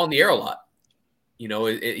seeing the ball in the air a lot. You know,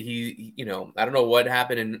 he I don't know what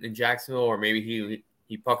happened in Jacksonville, or maybe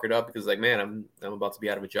he puckered up because like, man, I'm about to be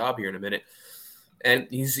out of a job here in a minute. And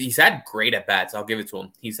he's had great at bats. I'll give it to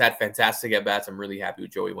him. He's had fantastic at bats. I'm really happy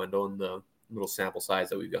with Joey Wendell and the little sample size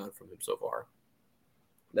that we've gotten from him so far.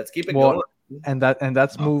 Let's keep it going. And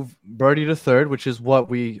that's move Birdie to third, which is what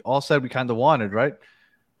we all said we kind of wanted, right?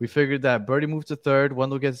 We figured that Birdie moved to third,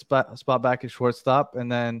 Wendell gets spot back at shortstop,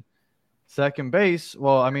 and then second base.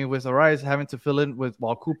 Well, I mean, with Arias having to fill in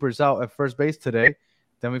while Cooper's out at first base today,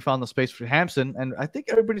 then we found the space for Hampson, and I think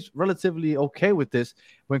everybody's relatively okay with this.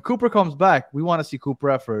 When Cooper comes back, we want to see Cooper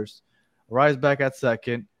at first, Arias back at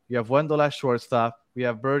second. You have Wendell at shortstop. We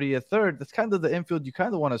have Birdie at third. That's kind of the infield you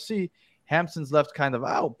kind of want to see. Hampson's left kind of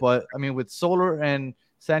out, but I mean, with Soler and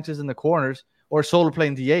Sanchez in the corners, or Soler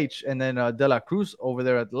playing DH, and then De La Cruz over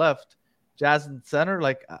there at left, Jazz in center.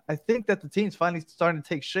 Like, I think that the team's finally starting to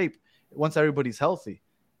take shape once everybody's healthy,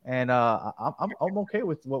 and I'm okay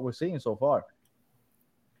with what we're seeing so far.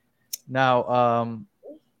 Now,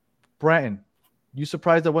 Bratton, you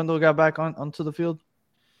surprised that Wendell got back onto the field?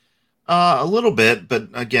 A little bit, but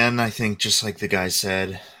again, I think just like the guy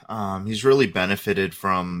said, he's really benefited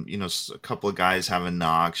from, a couple of guys having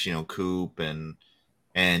knocks, Coop and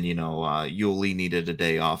Yuli needed a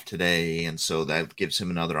day off today, and so that gives him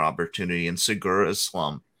another opportunity. And Segura's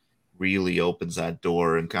slump really opens that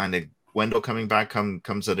door, and kind of Wendell coming back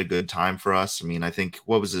comes at a good time for us. I mean, I think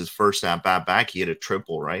what was his first at bat back? He had a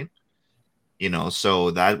triple, right?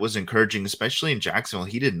 So that was encouraging, especially in Jacksonville.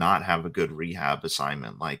 He did not have a good rehab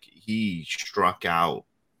assignment. Like, he struck out.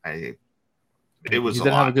 It was he a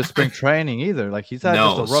didn't lot. have a good spring training either. Like, he's had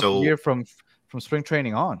just a rough year from spring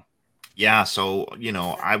training on. Yeah, so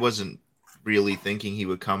I wasn't really thinking he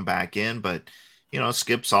would come back in, but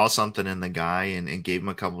Skip saw something in the guy and gave him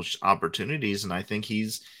a couple opportunities, and I think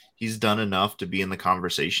he's done enough to be in the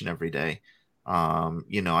conversation every day.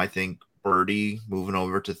 I think Birdie moving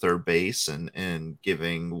over to third base and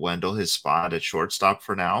giving Wendell his spot at shortstop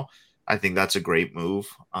for now, I think that's a great move.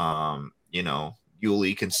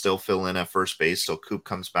 Yuli can still fill in at first base till Coop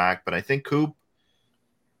comes back, but I think Coop,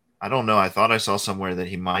 I don't know. I thought I saw somewhere that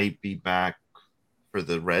he might be back for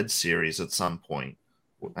the Red Series at some point,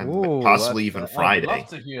 and possibly even Friday. I'd love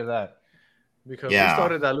to hear that, because we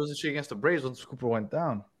started that losing streak against the Braves once Cooper went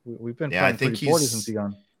down. We've been playing pretty poorly since he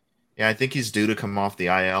gone. Yeah, I think he's due to come off the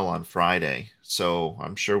IL on Friday, so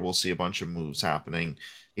I'm sure we'll see a bunch of moves happening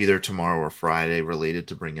either tomorrow or Friday related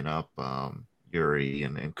to bringing up Yuri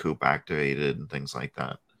and Coop activated and things like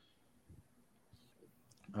that.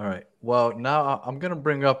 All right. Well, now I'm going to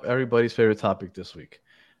bring up everybody's favorite topic this week,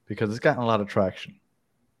 because it's gotten a lot of traction.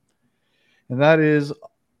 And that is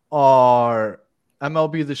our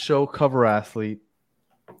MLB The Show cover athlete,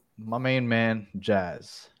 my main man,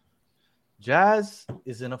 Jazz. Jazz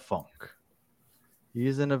is in a funk. He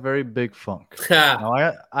is in a very big funk.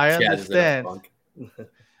 Now, I understand.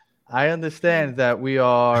 I understand that we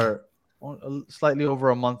are slightly over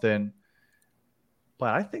a month in,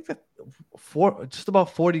 but I think that just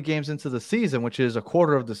about 40 games into the season, which is a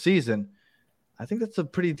quarter of the season, I think that's a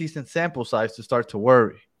pretty decent sample size to start to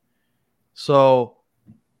worry. So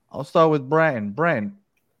I'll start with Brian. Brian,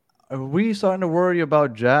 are we starting to worry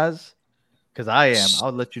about Jazz? Because I am.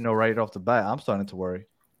 I'll let you know right off the bat. I'm starting to worry.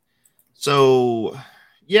 So,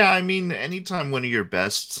 yeah, I mean, anytime one of your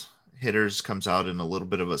best hitters comes out in a little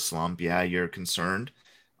bit of a slump, yeah, you're concerned.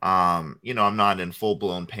 I'm not in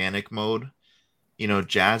full-blown panic mode.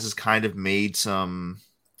 Jazz has kind of made some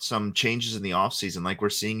changes in the offseason. Like, we're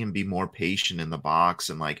seeing him be more patient in the box,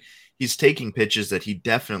 and like, he's taking pitches that he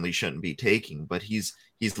definitely shouldn't be taking, but he's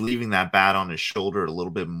leaving that bat on his shoulder a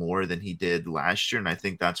little bit more than he did last year, and I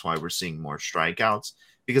think that's why we're seeing more strikeouts,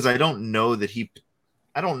 because I don't know that he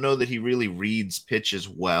really reads pitches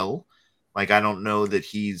well. Like, I don't know that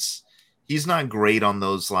he's not great on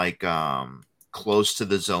those like close to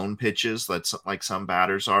the zone pitches that's like some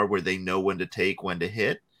batters are, where they know when to take, when to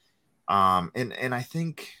hit. And I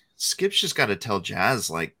think Skip's just got to tell Jazz,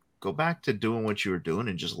 like, go back to doing what you were doing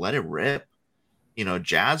and just let it rip.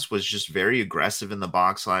 Jazz was just very aggressive in the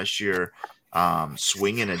box last year,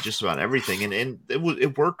 swinging at just about everything, and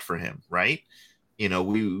it worked for him, right?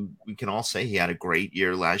 We can all say he had a great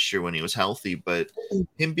year last year when he was healthy, but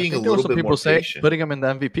him being a little bit more patient, putting him in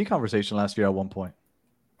the MVP conversation last year at one point.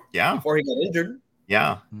 Yeah, before he got injured.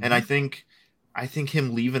 Yeah, and I think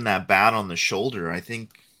him leaving that bat on the shoulder,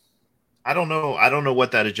 I don't know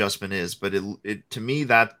what that adjustment is, but it to me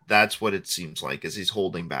that's what it seems like, is he's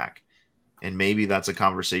holding back. And maybe that's a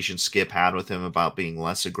conversation Skip had with him about being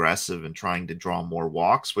less aggressive and trying to draw more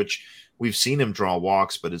walks, which we've seen him draw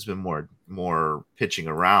walks, but it's been more pitching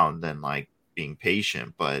around than like being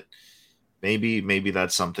patient. But maybe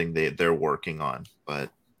that's something they're working on. But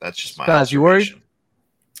that's just my observation. You worried?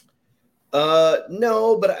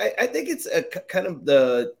 No, but I think it's a kind of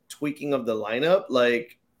the tweaking of the lineup,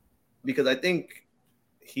 like, because I think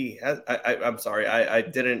he has. I'm sorry, I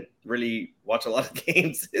didn't really watch a lot of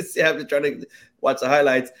games. I've been trying to watch the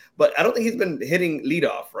highlights, but I don't think he's been hitting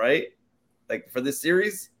leadoff, right? like for this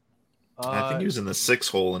series? I think he was in the 6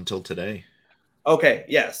 hole until today. Okay,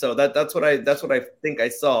 yeah. So that's what I think I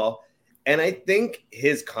saw, and I think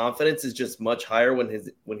his confidence is just much higher when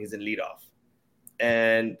he's in leadoff.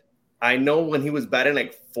 And I know when he was batting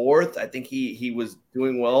like fourth, I think he was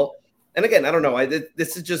doing well. And again, I don't know.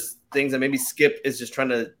 This is just things that maybe Skip is just trying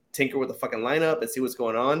to tinker with the fucking lineup and see what's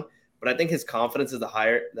going on. But I think his confidence is the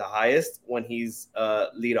highest when he's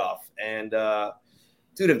leadoff. And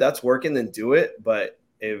dude, if that's working, then do it. But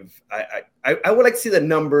if I would like to see the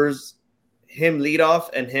numbers, him leadoff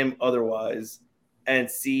and him otherwise,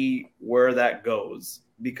 and see where that goes,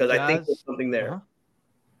 because I think there's something there.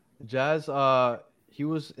 Jazz, he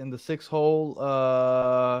was in the 6 hole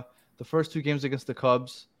the first 2 games against the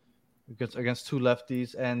Cubs, against 2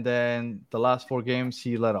 lefties, and then the last 4 games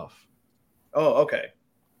he led off. Oh, okay.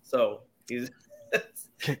 So he's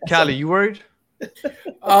Callie, you worried?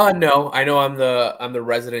 No. I know I'm the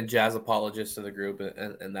resident Jazz apologist of the group,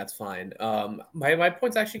 and that's fine. My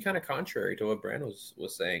point's actually kind of contrary to what Brand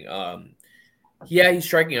was saying. Yeah, he's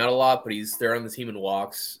striking out a lot, but he's there on the team in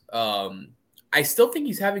walks. I still think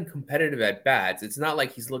he's having competitive at bats. It's not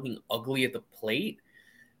like he's looking ugly at the plate.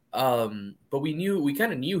 But we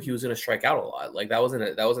kind of knew he was going to strike out a lot. Like that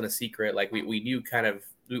wasn't a secret. Like we knew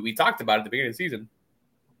we talked about it at the beginning of the season.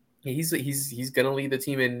 He's going to lead the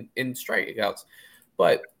team in strikeouts,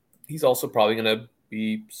 but he's also probably going to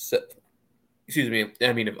be excuse me.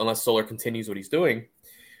 I mean, unless Soler continues what he's doing,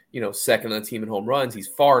 second on the team in home runs, he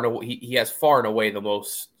has far and away the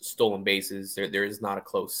most stolen bases. There is not a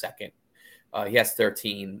close second. He has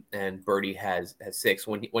 13, and Birdie has 6.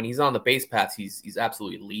 When he's on the base paths, he's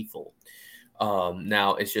absolutely lethal.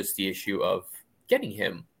 Now it's just the issue of getting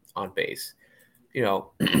him on base.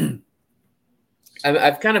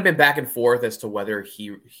 I've kind of been back and forth as to whether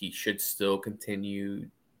he should still continue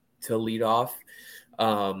to lead off.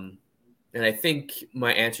 And I think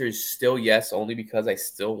my answer is still yes, only because I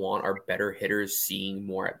still want our better hitters seeing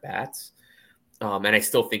more at bats. And I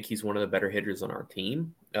still think he's one of the better hitters on our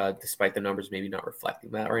team, despite the numbers maybe not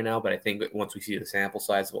reflecting that right now. But I think once we see the sample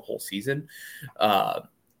size of a whole season,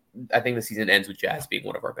 I think the season ends with Jazz being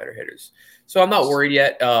one of our better hitters. So I'm not worried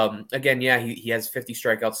yet. Again, yeah, he has 50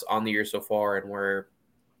 strikeouts on the year so far, and we're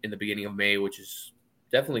in the beginning of May, which is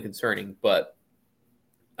definitely concerning. But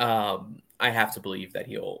I have to believe that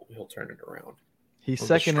he'll turn it around. He's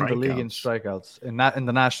second in the league in strikeouts, and not in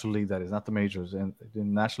the National League. That is not the majors. And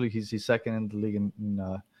in National League, he's second in the league in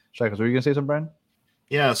strikeouts. Were you gonna say something, Brian?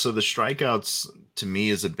 Yeah. So the strikeouts to me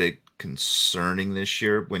is a bit concerning this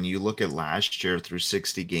year. When you look at last year, through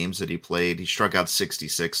 60 games that he played, he struck out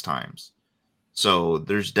 66 times. So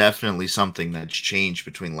there's definitely something that's changed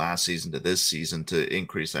between last season to this season to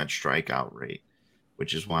increase that strikeout rate,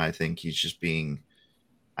 which is why I think he's just being.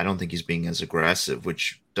 I don't think he's being as aggressive,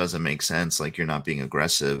 which doesn't make sense. Like you're not being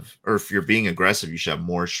aggressive, or if you're being aggressive, you should have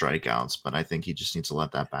more strikeouts. But I think he just needs to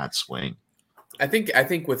let that bat swing. I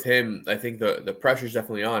think with him, I think the pressure's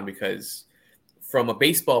definitely on, because from a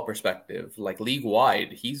baseball perspective, like league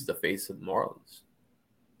wide, he's the face of the Marlins.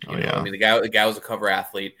 Yeah. I mean, the guy was a cover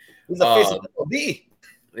athlete. He's the face of MLB.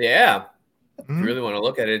 Yeah. If you really want to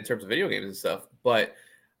look at it in terms of video games and stuff. But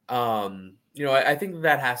I think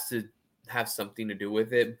that has to have something to do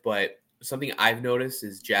with it. But something I've noticed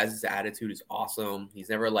is Jazz's attitude is awesome. He's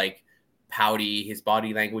never like pouty. His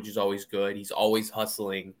body language is always good. He's always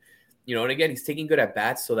hustling. And again, he's taking good at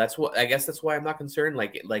bats. So that's why I'm not concerned.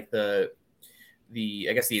 Like the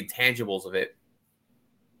intangibles of it.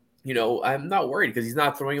 I'm not worried because he's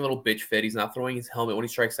not throwing a little bitch fit. He's not throwing his helmet when he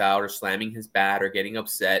strikes out or slamming his bat or getting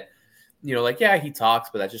upset. He talks,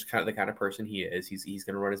 but that's just kind of the kind of person he is. He's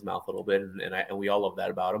going to run his mouth a little bit, and we all love that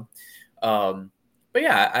about him. But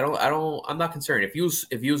yeah, I'm not concerned. If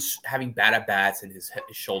he was having bad at bats and his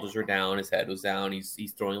shoulders were down, his head was down,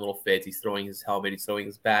 he's throwing little fits, he's throwing his helmet, he's throwing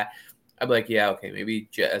his bat, I'd be like, yeah, okay, maybe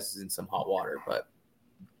Jazz is in some hot water. But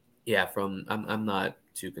yeah, I'm not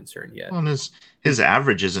too concerned yet. Well, his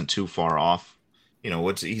average isn't too far off.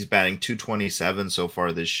 He's batting 227 so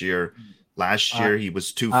far this year. Last year he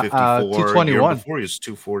was 254. 221. Before he was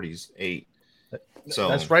 248. So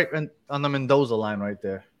that's right on the Mendoza line right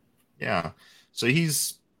there. Yeah. So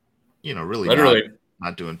he's, really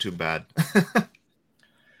not doing too bad.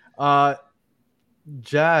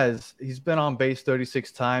 Jazz, he's been on base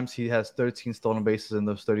 36 times. He has 13 stolen bases in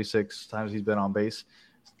those 36 times he's been on base.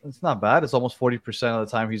 It's not bad. It's almost 40% of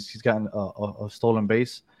the time he's gotten a stolen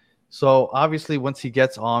base. So obviously once he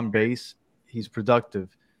gets on base, he's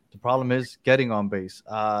productive. The problem is getting on base.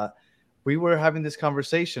 We were having this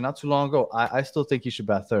conversation not too long ago. I still think he should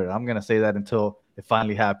bat third. I'm going to say that until it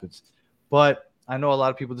finally happens. But I know a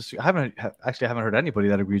lot of people disagree. I haven't heard anybody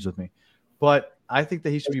that agrees with me. but I think that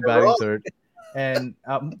he should be You're batting wrong. third. And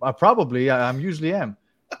I'm usually am,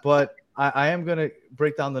 but I am going to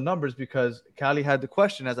break down the numbers because Callie had the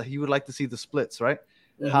question as he would like to see the splits, right?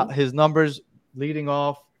 His numbers leading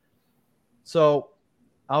off. So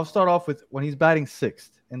I'll start off with when he's batting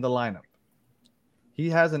sixth in the lineup. He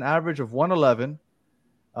has an average of 111,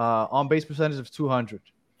 on base percentage of 200.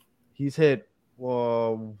 He's hit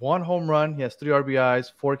one home run. He has 3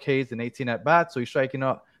 RBIs, 4 Ks, and 18 at bats. So he's striking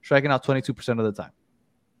out 22% of the time.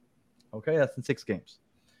 Okay, that's in 6 games.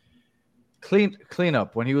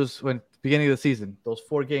 Cleanup when beginning of the season, those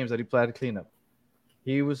 4 games that he played to clean up.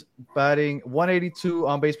 He was batting 182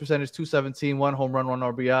 on base percentage, 217, 1 home run, 1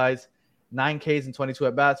 RBIs, 9 Ks and 22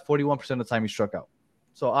 at bats. 41% of the time he struck out.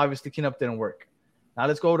 So obviously cleanup didn't work. Now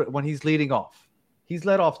let's go to when he's leading off. He's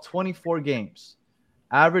led off 24 games,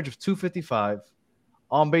 average of 255,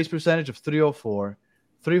 on base percentage of 304,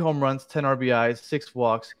 3 home runs, 10 RBIs, 6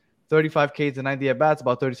 walks, 35 Ks and 90 at bats.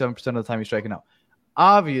 About 37% of the time he's striking out.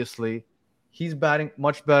 Obviously, he's batting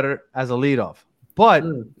much better as a leadoff. But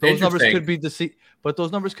those numbers could be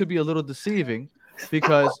those numbers could be a little deceiving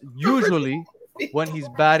because usually when he's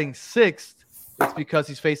batting sixth, it's because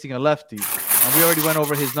he's facing a lefty. And we already went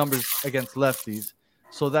over his numbers against lefties.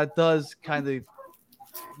 So that does kind of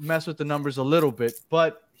mess with the numbers a little bit.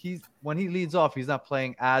 But when he leads off, he's not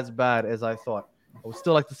playing as bad as I thought. I would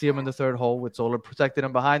still like to see him in the third hole with Solar protecting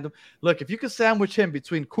him behind him. Look, if you could sandwich him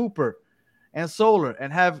between Cooper and Solar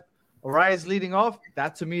and have Arise leading off,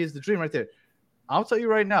 that to me is the dream right there. I'll tell you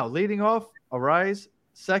right now, leading off, Arise,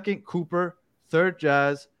 second, Cooper, third,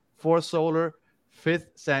 Jazz, fourth, Solar, fifth,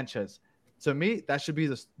 Sanchez. To me, that should be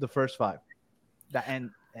the first 5.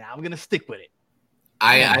 And I'm going to stick with it.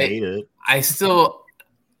 I hate it. I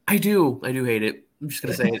do hate it. I'm just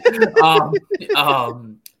going to say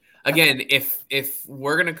it. Again, if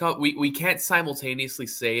we're going to come, we can't simultaneously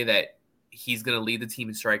say that he's going to lead the team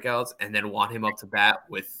in strikeouts and then want him up to bat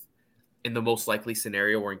in the most likely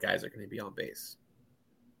scenario where guys are going to be on base.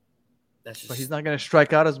 But he's not going to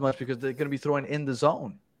strike out as much because they're going to be throwing in the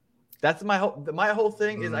zone. That's my whole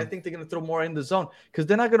thing is I think they're going to throw more in the zone because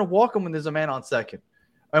they're not going to walk him when there's a man on second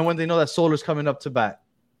and when they know that Solar's coming up to bat.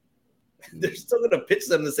 They're still going to pitch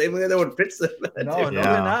them the same way they would pitch them. No, they're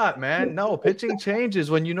not, man. No, pitching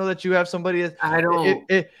changes when you know that you have somebody.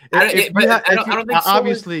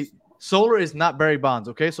 Obviously, Solar is not Barry Bonds,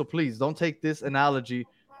 okay? So please don't take this analogy,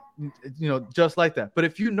 just like that. But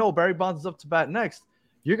if you know Barry Bonds is up to bat next,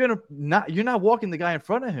 you're not walking the guy in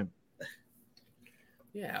front of him.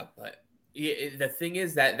 Yeah, but the thing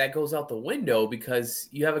is that goes out the window because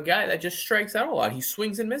you have a guy that just strikes out a lot. He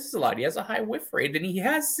swings and misses a lot. He has a high whiff rate, and he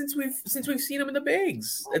has since we've seen him in the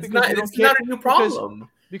bigs. It's not a new problem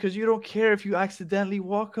because you don't care if you accidentally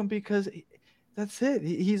walk him because that's it.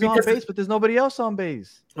 He's on base, but there's nobody else on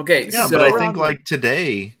base. Okay, yeah, but I think like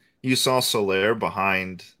today you saw Soler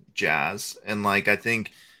behind Jazz, and like I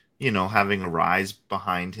think. Having a Rise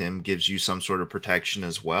behind him gives you some sort of protection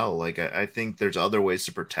as well. Like I think there's other ways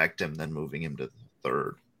to protect him than moving him to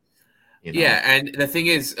third. Yeah, and the thing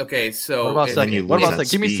is, okay, so what about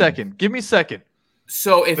second? Give me second.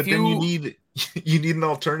 So then you need an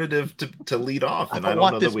alternative to lead off, and I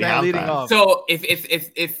don't know that we have that. Off. So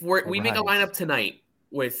if we make a lineup tonight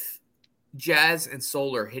with Jazz and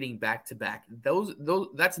Solar hitting back to back, those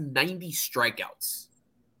that's 90 strikeouts.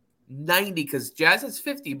 90 because Jazz has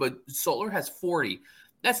 50, but Solar has 40.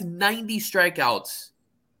 That's 90 strikeouts.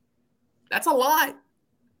 That's a lot.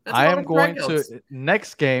 I am going to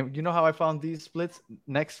next game. You know how I found these splits?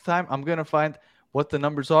 Next time, I'm going to find what the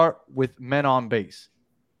numbers are with men on base.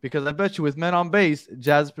 Because I bet you with men on base,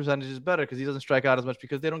 Jazz's percentage is better because he doesn't strike out as much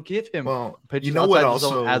because they don't give him pitches outside the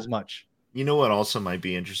zone as much. You know what also might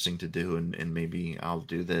be interesting to do, and maybe I'll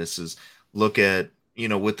do this, is look at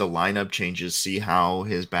with the lineup changes, see how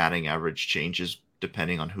his batting average changes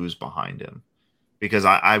depending on who's behind him. Because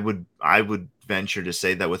I would venture to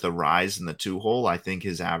say that with a Rise in the 2-hole, I think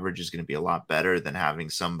his average is going to be a lot better than having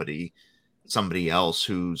somebody else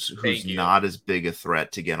who's not as big a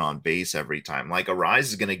threat to get on base every time. Like a Rise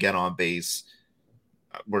is going to get on base.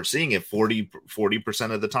 We're seeing it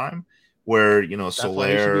 40% of the time where,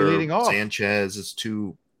 Soler, Sanchez is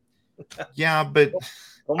too. Yeah, but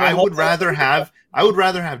I would rather have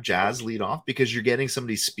Jazz lead off because you're getting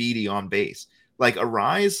somebody speedy on base. Like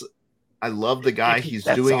Arise, I love the guy. He's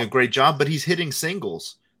doing a great job, but he's hitting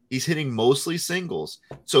singles. He's hitting mostly singles.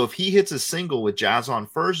 So if he hits a single with Jazz on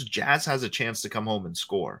first, Jazz has a chance to come home and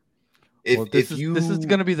score. This is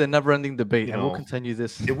going to be the never-ending debate, and we'll continue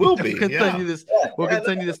this. It will be. We'll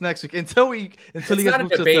continue this next week until he gets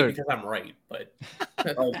moved to third. Because I'm right, but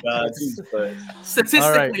oh God,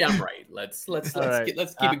 statistically, I'm right. Let's All right.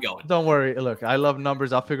 let's keep it going. Don't worry. Look, I love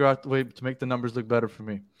numbers. I'll figure out the way to make the numbers look better for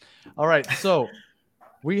me. All right. So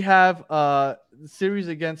we have the series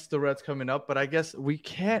against the Reds coming up, but I guess we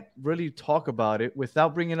can't really talk about it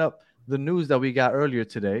without bringing up the news that we got earlier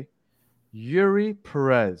today. Yuri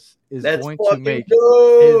Perez is going to make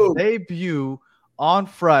his debut on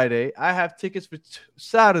Friday. I have tickets for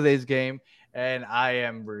Saturday's game, and I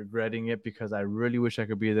am regretting it because I really wish I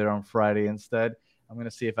could be there on Friday instead. I'm going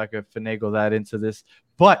to see if I could finagle that into this.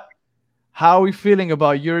 But how are we feeling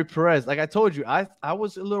about Yuri Perez? Like I told you, I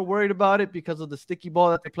was a little worried about it because of the sticky ball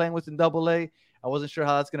that they're playing with in Double-A. I wasn't sure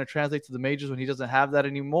how that's going to translate to the majors when he doesn't have that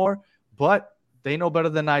anymore. But they know better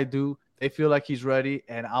than I do. They feel like he's ready,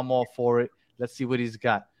 and I'm all for it. Let's see what he's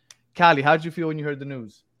got. Callie, how'd you feel when you heard the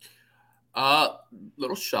news?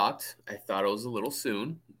 Little shocked. I thought it was a little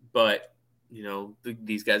soon, but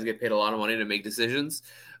these guys get paid a lot of money to make decisions.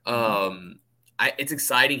 It's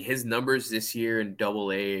exciting. His numbers this year in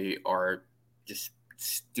Double-A are just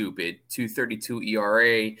stupid. 2.32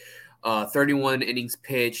 ERA, 31 innings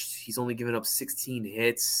pitched. He's only given up 16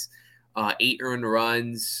 hits, 8 earned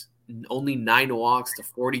runs, only 9 walks to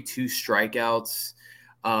 42 strikeouts.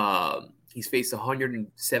 He's faced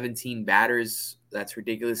 117 batters. That's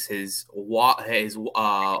ridiculous. His walks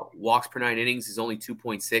per 9 innings is only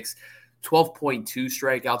 2.6, 12.2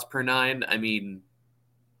 strikeouts per 9. I mean,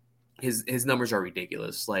 his numbers are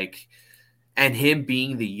ridiculous. And him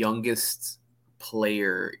being the youngest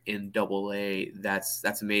player in Double-A,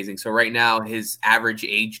 that's amazing. So right now his average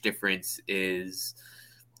age difference is,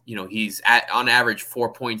 he's on average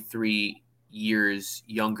 4.3 years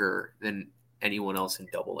younger than anyone else in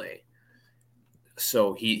Double-A.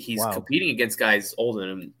 So he's competing against guys older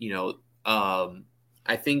than him.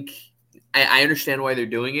 I think I understand why they're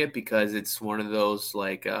doing it, because it's one of those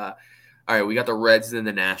all right, we got the Reds and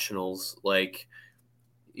the Nationals.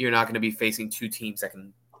 You're not going to be facing two teams that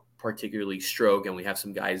can particularly stroke, and we have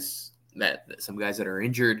some guys that are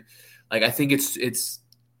injured. I think it's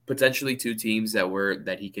potentially two teams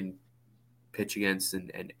that he can pitch against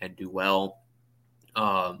and do well.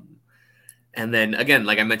 And then again,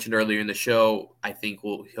 like I mentioned earlier in the show, I think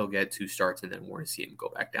he'll get 2 starts, and then we're going to see him go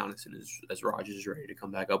back down as soon as Rogers is ready to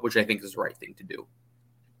come back up, which I think is the right thing to do.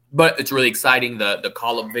 But it's really exciting. The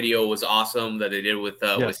call-up video was awesome that they did with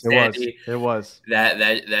Sandy. It was.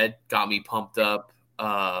 That got me pumped up.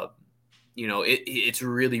 It's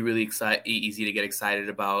really, really easy to get excited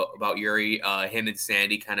about Yuri. Him and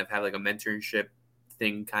Sandy kind of have a mentorship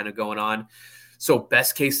thing kind of going on. So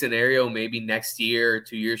best case scenario, maybe next year or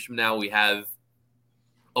 2 years from now, we have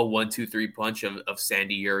a 1-2-3 punch of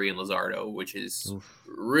Sandy, Yuri, and Luzardo, which is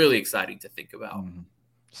really exciting to think about.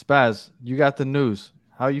 Spaz, you got the news.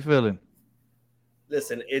 How are you feeling?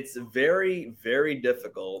 Listen, it's very, very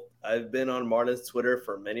difficult. I've been on Marlins Twitter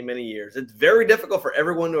for many, many years. It's very difficult for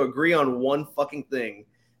everyone to agree on one fucking thing,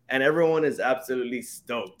 and everyone is absolutely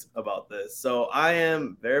stoked about this. So I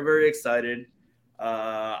am very, very excited.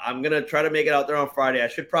 I'm gonna try to make it out there on Friday. I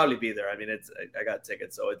should probably be there. I mean, I got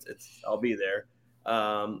tickets, so I'll be there.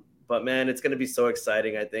 But man, it's gonna be so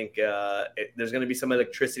exciting. I think there's gonna be some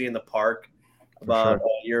electricity in the park about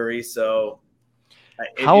Yuri. So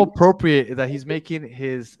how appropriate that he's making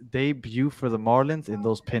his debut for the Marlins in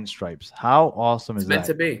those pinstripes. How awesome is that? It's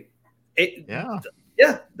meant to be.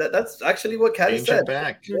 Yeah. That's actually what Caddy said.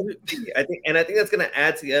 Back. I think that's gonna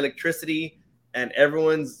add to the electricity. And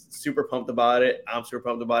everyone's super pumped about it. I'm super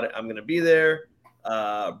pumped about it. I'm going to be there.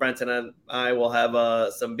 Brenton and I will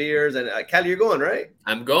have some beers. And Callie, you're going, right?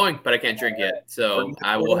 I'm going, but I can't drink yet. So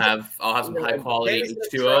I'll have some high quality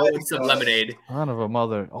H2O and some lemonade. Son of a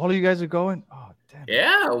mother. All of you guys are going? Oh, damn.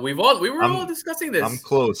 Yeah, we were all discussing this. I'm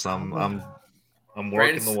close. I'm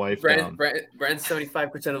working the wife down. Brand's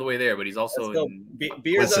 75% of the way there, but he's also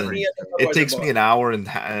beers on me. It takes me an hour and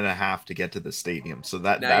a half to get to the stadium, so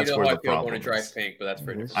that's where the problem is. Drive pink, but that's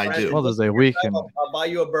pretty. I do. Mother's Day weekend. I'll buy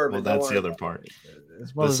you a bourbon. Well, that's the other part.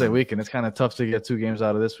 It's Mother's Day weekend. It's kind of tough to get 2 games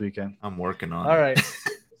out of this weekend. I'm working on it. All right.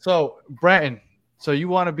 So, Brenton, so you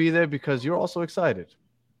want to be there because you're also excited.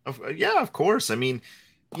 Yeah, of course. I mean,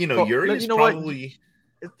 Yuri is probably.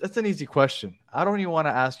 That's an easy question. I don't even want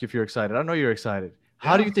to ask you if you're excited. I know you're excited.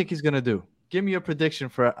 How do you think he's going to do? Give me a prediction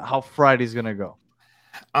for how Friday's going to go.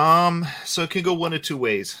 So it can go one of 2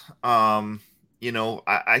 ways.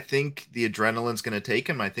 I think the adrenaline's going to take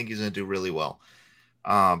him. I think he's going to do really well.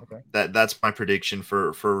 That's my prediction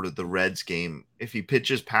for the Reds game. If he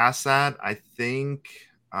pitches past that, I think,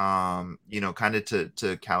 kind of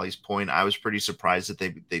to Callie's point, I was pretty surprised that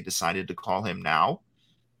they decided to call him now.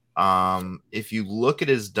 If you look at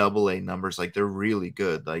his Double-A numbers, they're really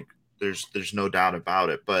good. There's no doubt about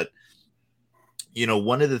it. But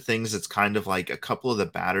one of the things that's kind of like a couple of the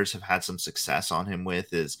batters have had some success on him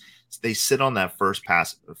with is they sit on that first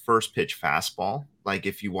pitch fastball. Like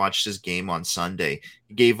if you watched his game on Sunday,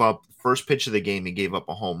 he gave up first pitch of the game, he gave up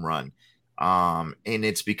a home run. And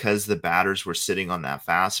it's because the batters were sitting on that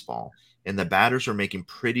fastball, and the batters were making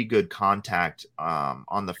pretty good contact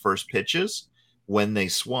on the first pitches when they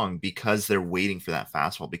swung because they're waiting for that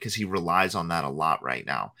fastball, because he relies on that a lot right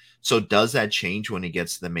now. So does that change when he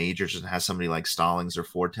gets to the majors and has somebody like Stallings or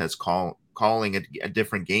Fortes calling a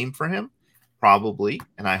different game for him? Probably,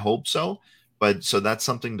 and I hope so. But so that's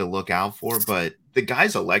something to look out for. But the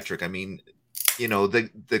guy's electric. I mean,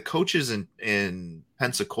 the coaches in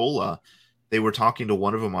Pensacola, they were talking to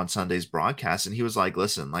one of them on Sunday's broadcast, and he was like,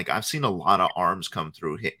 listen, like I've seen a lot of arms come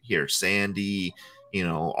through here. Sandy,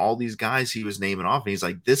 all these guys he was naming off. And he's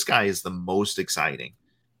like, this guy is the most exciting.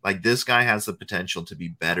 Like this guy has the potential to be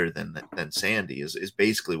better than Sandy is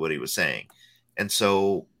basically what he was saying. And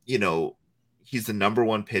so, he's the number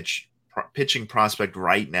one pitching prospect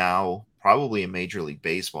right now, probably in Major League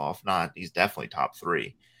Baseball. If not, he's definitely top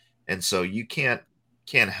 3. And so you can't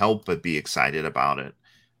help but be excited about it,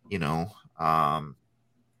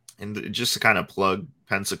 and just to kind of plug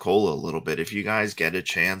Pensacola a little bit, if you guys get a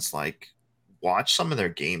chance, like watch some of their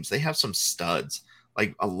games. They have some studs.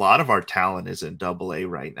 Like a lot of our talent is in AA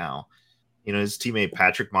right now. His teammate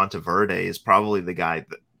Patrick Monteverde is probably the guy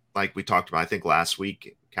that, like we talked about, I think last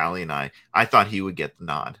week, Callie and I thought he would get the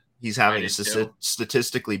nod. He's having a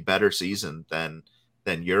statistically better season than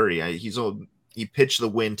Yuri. He pitched the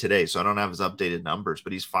win today, so I don't have his updated numbers,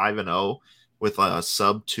 but he's 5-0 with a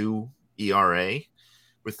sub-2 ERA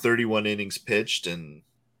with 31 innings pitched and,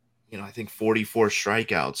 I think 44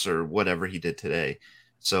 strikeouts or whatever he did today.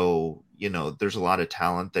 So, there's a lot of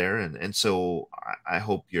talent there. And so I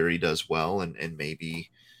hope Yuri does well and maybe,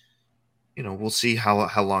 we'll see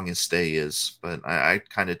how long his stay is. But I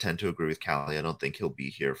kind of tend to agree with Callie. I don't think he'll be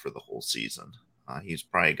here for the whole season. He's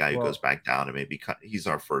probably a guy who goes back down, and maybe he's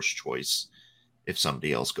our first choice if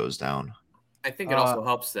somebody else goes down. I think it also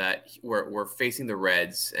helps that we're facing the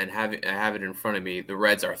Reds, and I have it in front of me. The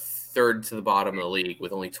Reds are third to the bottom of the league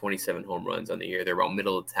with only 27 home runs on the year. They're about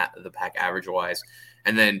middle of the pack average-wise.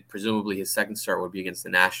 And then presumably his second start would be against the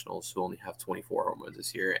Nationals, who only have 24 home runs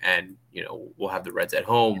this year. And, we'll have the Reds at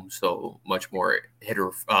home, so much more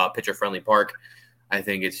pitcher-friendly park. I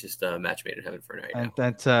think it's just a match made in heaven for right now.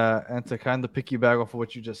 And to kind of piggyback off of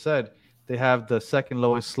what you just said, they have the second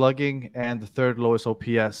lowest slugging and the third lowest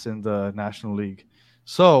OPS in the National League.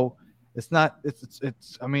 So it's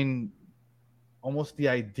I mean, almost the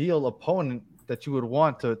ideal opponent that you would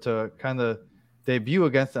want to kind of debut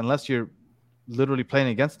against, unless you're literally playing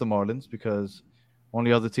against the Marlins, because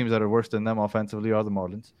only other teams that are worse than them offensively are the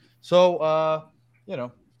Marlins. So,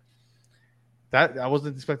 that I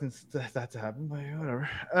wasn't expecting that to happen, but whatever.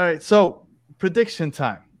 All right, so prediction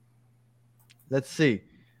time. Let's see.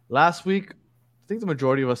 Last week, I think the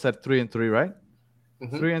majority of us said 3-3, right?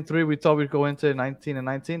 Mm-hmm. 3-3. We thought we'd go into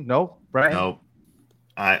 19-19. No, Brian? No.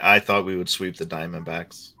 I thought we would sweep the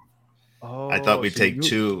Diamondbacks. Oh, I thought we'd take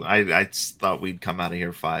 2. I thought we'd come out of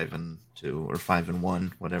here 5-2 or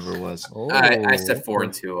 5-1, whatever it was. Oh. I said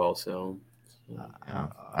 4-2 also. Yeah,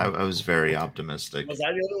 I was very optimistic. Was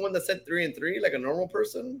I the only one that said 3-3, like a normal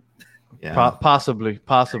person? Yeah, possibly.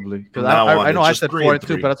 Because I know I said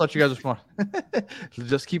 4-2, but I thought you guys were smart.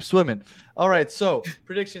 Just keep swimming. All right, so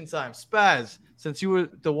prediction time. Spaz, since you were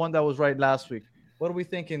the one that was right last week, what are we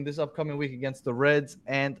thinking this upcoming week against the Reds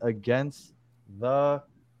and against the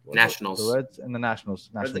Nationals? The Reds and the Nationals.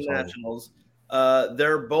 Nationals.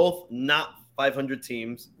 They're both not 500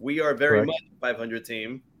 teams. We are very much a 500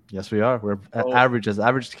 team. Yes, we are. We're average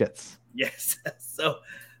gets. Yes. So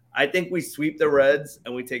I think we sweep the Reds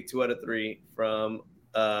and we take 2 out of 3 from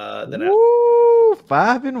the Nationals.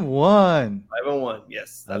 5-1. 5-1.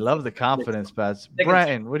 Yes. I love the confidence, Bats.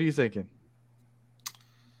 Brian, what are you thinking?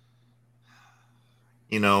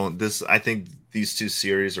 I think these 2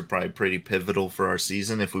 series are probably pretty pivotal for our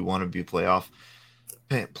season if we want to be playoff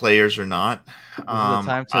players or not.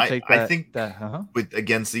 Time to take that, I think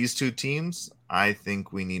against these 2 teams, I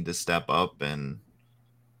think we need to step up, and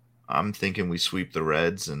I'm thinking we sweep the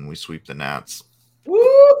Reds and we sweep the Nats.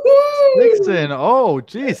 Woo-hoo! 6-0. Oh,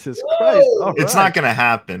 Jesus Christ. All it's not going to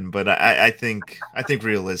happen, but I think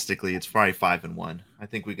realistically it's probably 5-1. I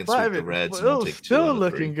think we can sweep the Reds. And we'll take 2 still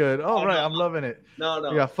looking good. All right, I'm loving it. No.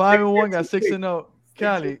 We got 5-1, got 6-0.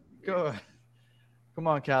 Callie, go. Come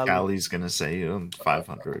on, Callie. Callie's going to say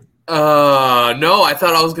 500. No, I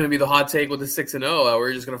thought I was going to be the hot take with the 6-0.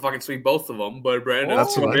 We're just going to fucking sweep both of them. But Brandon,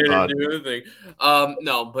 that's what I thought. Do anything.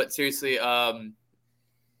 No, but seriously, I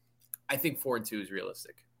think 4-2 is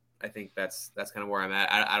realistic. I think that's kind of where I'm at.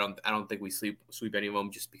 I don't think we sweep any of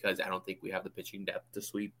them just because I don't think we have the pitching depth to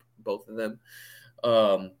sweep both of them.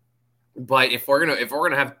 But if we're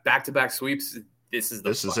gonna have back-to-back sweeps, this is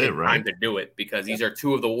it, right? Time to do it because these are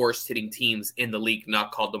two of the worst hitting teams in the league,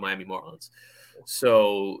 not called the Miami Marlins.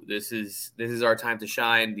 So this is our time to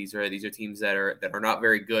shine. These are teams that are not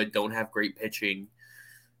very good, don't have great pitching.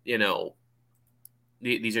 You know,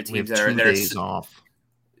 these are teams that are days off.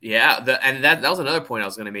 Yeah, that was another point I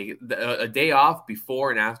was going to make. A day off before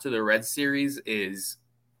and after the Reds series is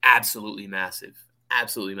absolutely massive,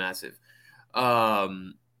 absolutely massive.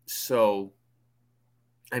 So,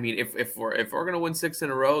 I mean, if we're going to win 6 in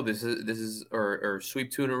a row, this is or sweep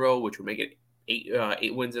 2 in a row, which would make it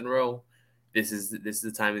 8 wins in a row. This is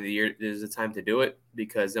the time of the year. This is the time to do it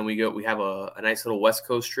because then we have a nice little West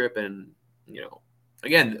Coast trip, and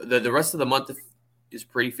again, the rest of the month is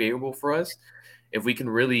pretty favorable for us. If we can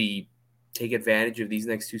really take advantage of these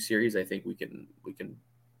next 2 series, I think we can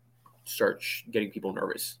start getting people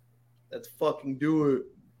nervous. Let's fucking do it.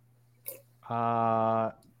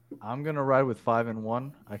 I'm gonna ride with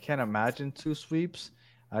 5-1. I can't imagine 2 sweeps.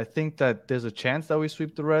 I think that there's a chance that we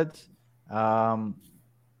sweep the Reds.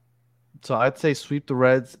 So I'd say sweep the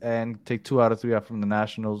Reds and take 2 out of 3 out from the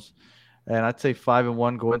Nationals. And I'd say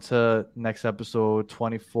 5-1 go into next episode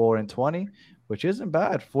 24-20, which isn't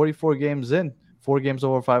bad. 44 games in, 4 games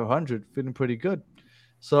over 500, feeling pretty good.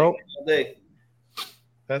 So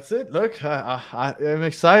that's it. Look, I'm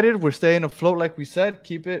excited. We're staying afloat, like we said.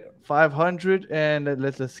 Keep it 500, and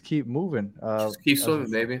let's keep moving. Just keep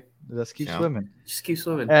swimming, baby. Let's keep swimming. Just keep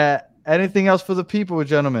swimming. Anything else for the people,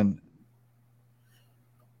 gentlemen?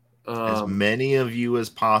 As many of you as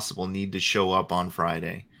possible need to show up on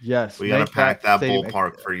Friday. Yes, we gotta pack that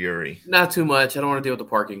ballpark for Yuri. Not too much. I don't want to deal with the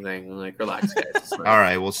parking thing. Like, relax, guys. All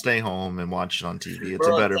right, we'll stay home and watch it on TV. It's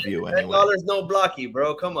a better view anyway. $10 no blocky,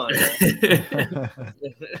 bro. Come on.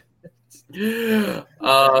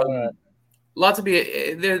 Lot to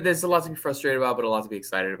be there's a lot to be frustrated about, but a lot to be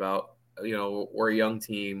excited about. We're a young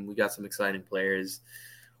team. We got some exciting players.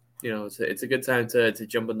 It's a good time to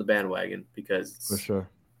jump on the bandwagon because for sure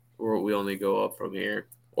we only go up from here,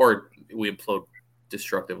 or we implode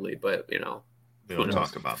destructively. But we don't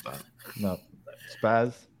talk about that. No,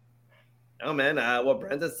 Spaz. Oh man, what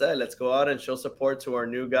Brandon said. Let's go out and show support to our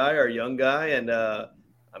new guy, our young guy, and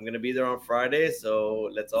I'm gonna be there on Friday.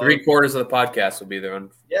 So let's all 3/4 of the podcast will be there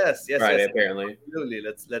on yes Friday apparently. Absolutely.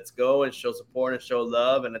 Let's go and show support and show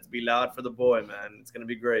love, and let's be loud for the boy, man. It's gonna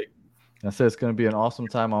be great. I said it's going to be an awesome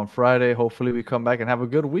time on Friday. Hopefully we come back and have a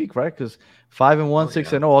good week, right? Because 5-1,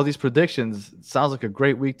 6-0, all these predictions sounds like a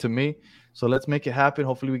great week to me. So let's make it happen.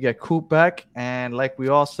 Hopefully we get Coop back, and like we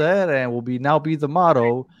all said, and will be the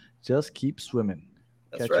motto: just keep swimming.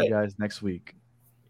 That's Catch you guys next week.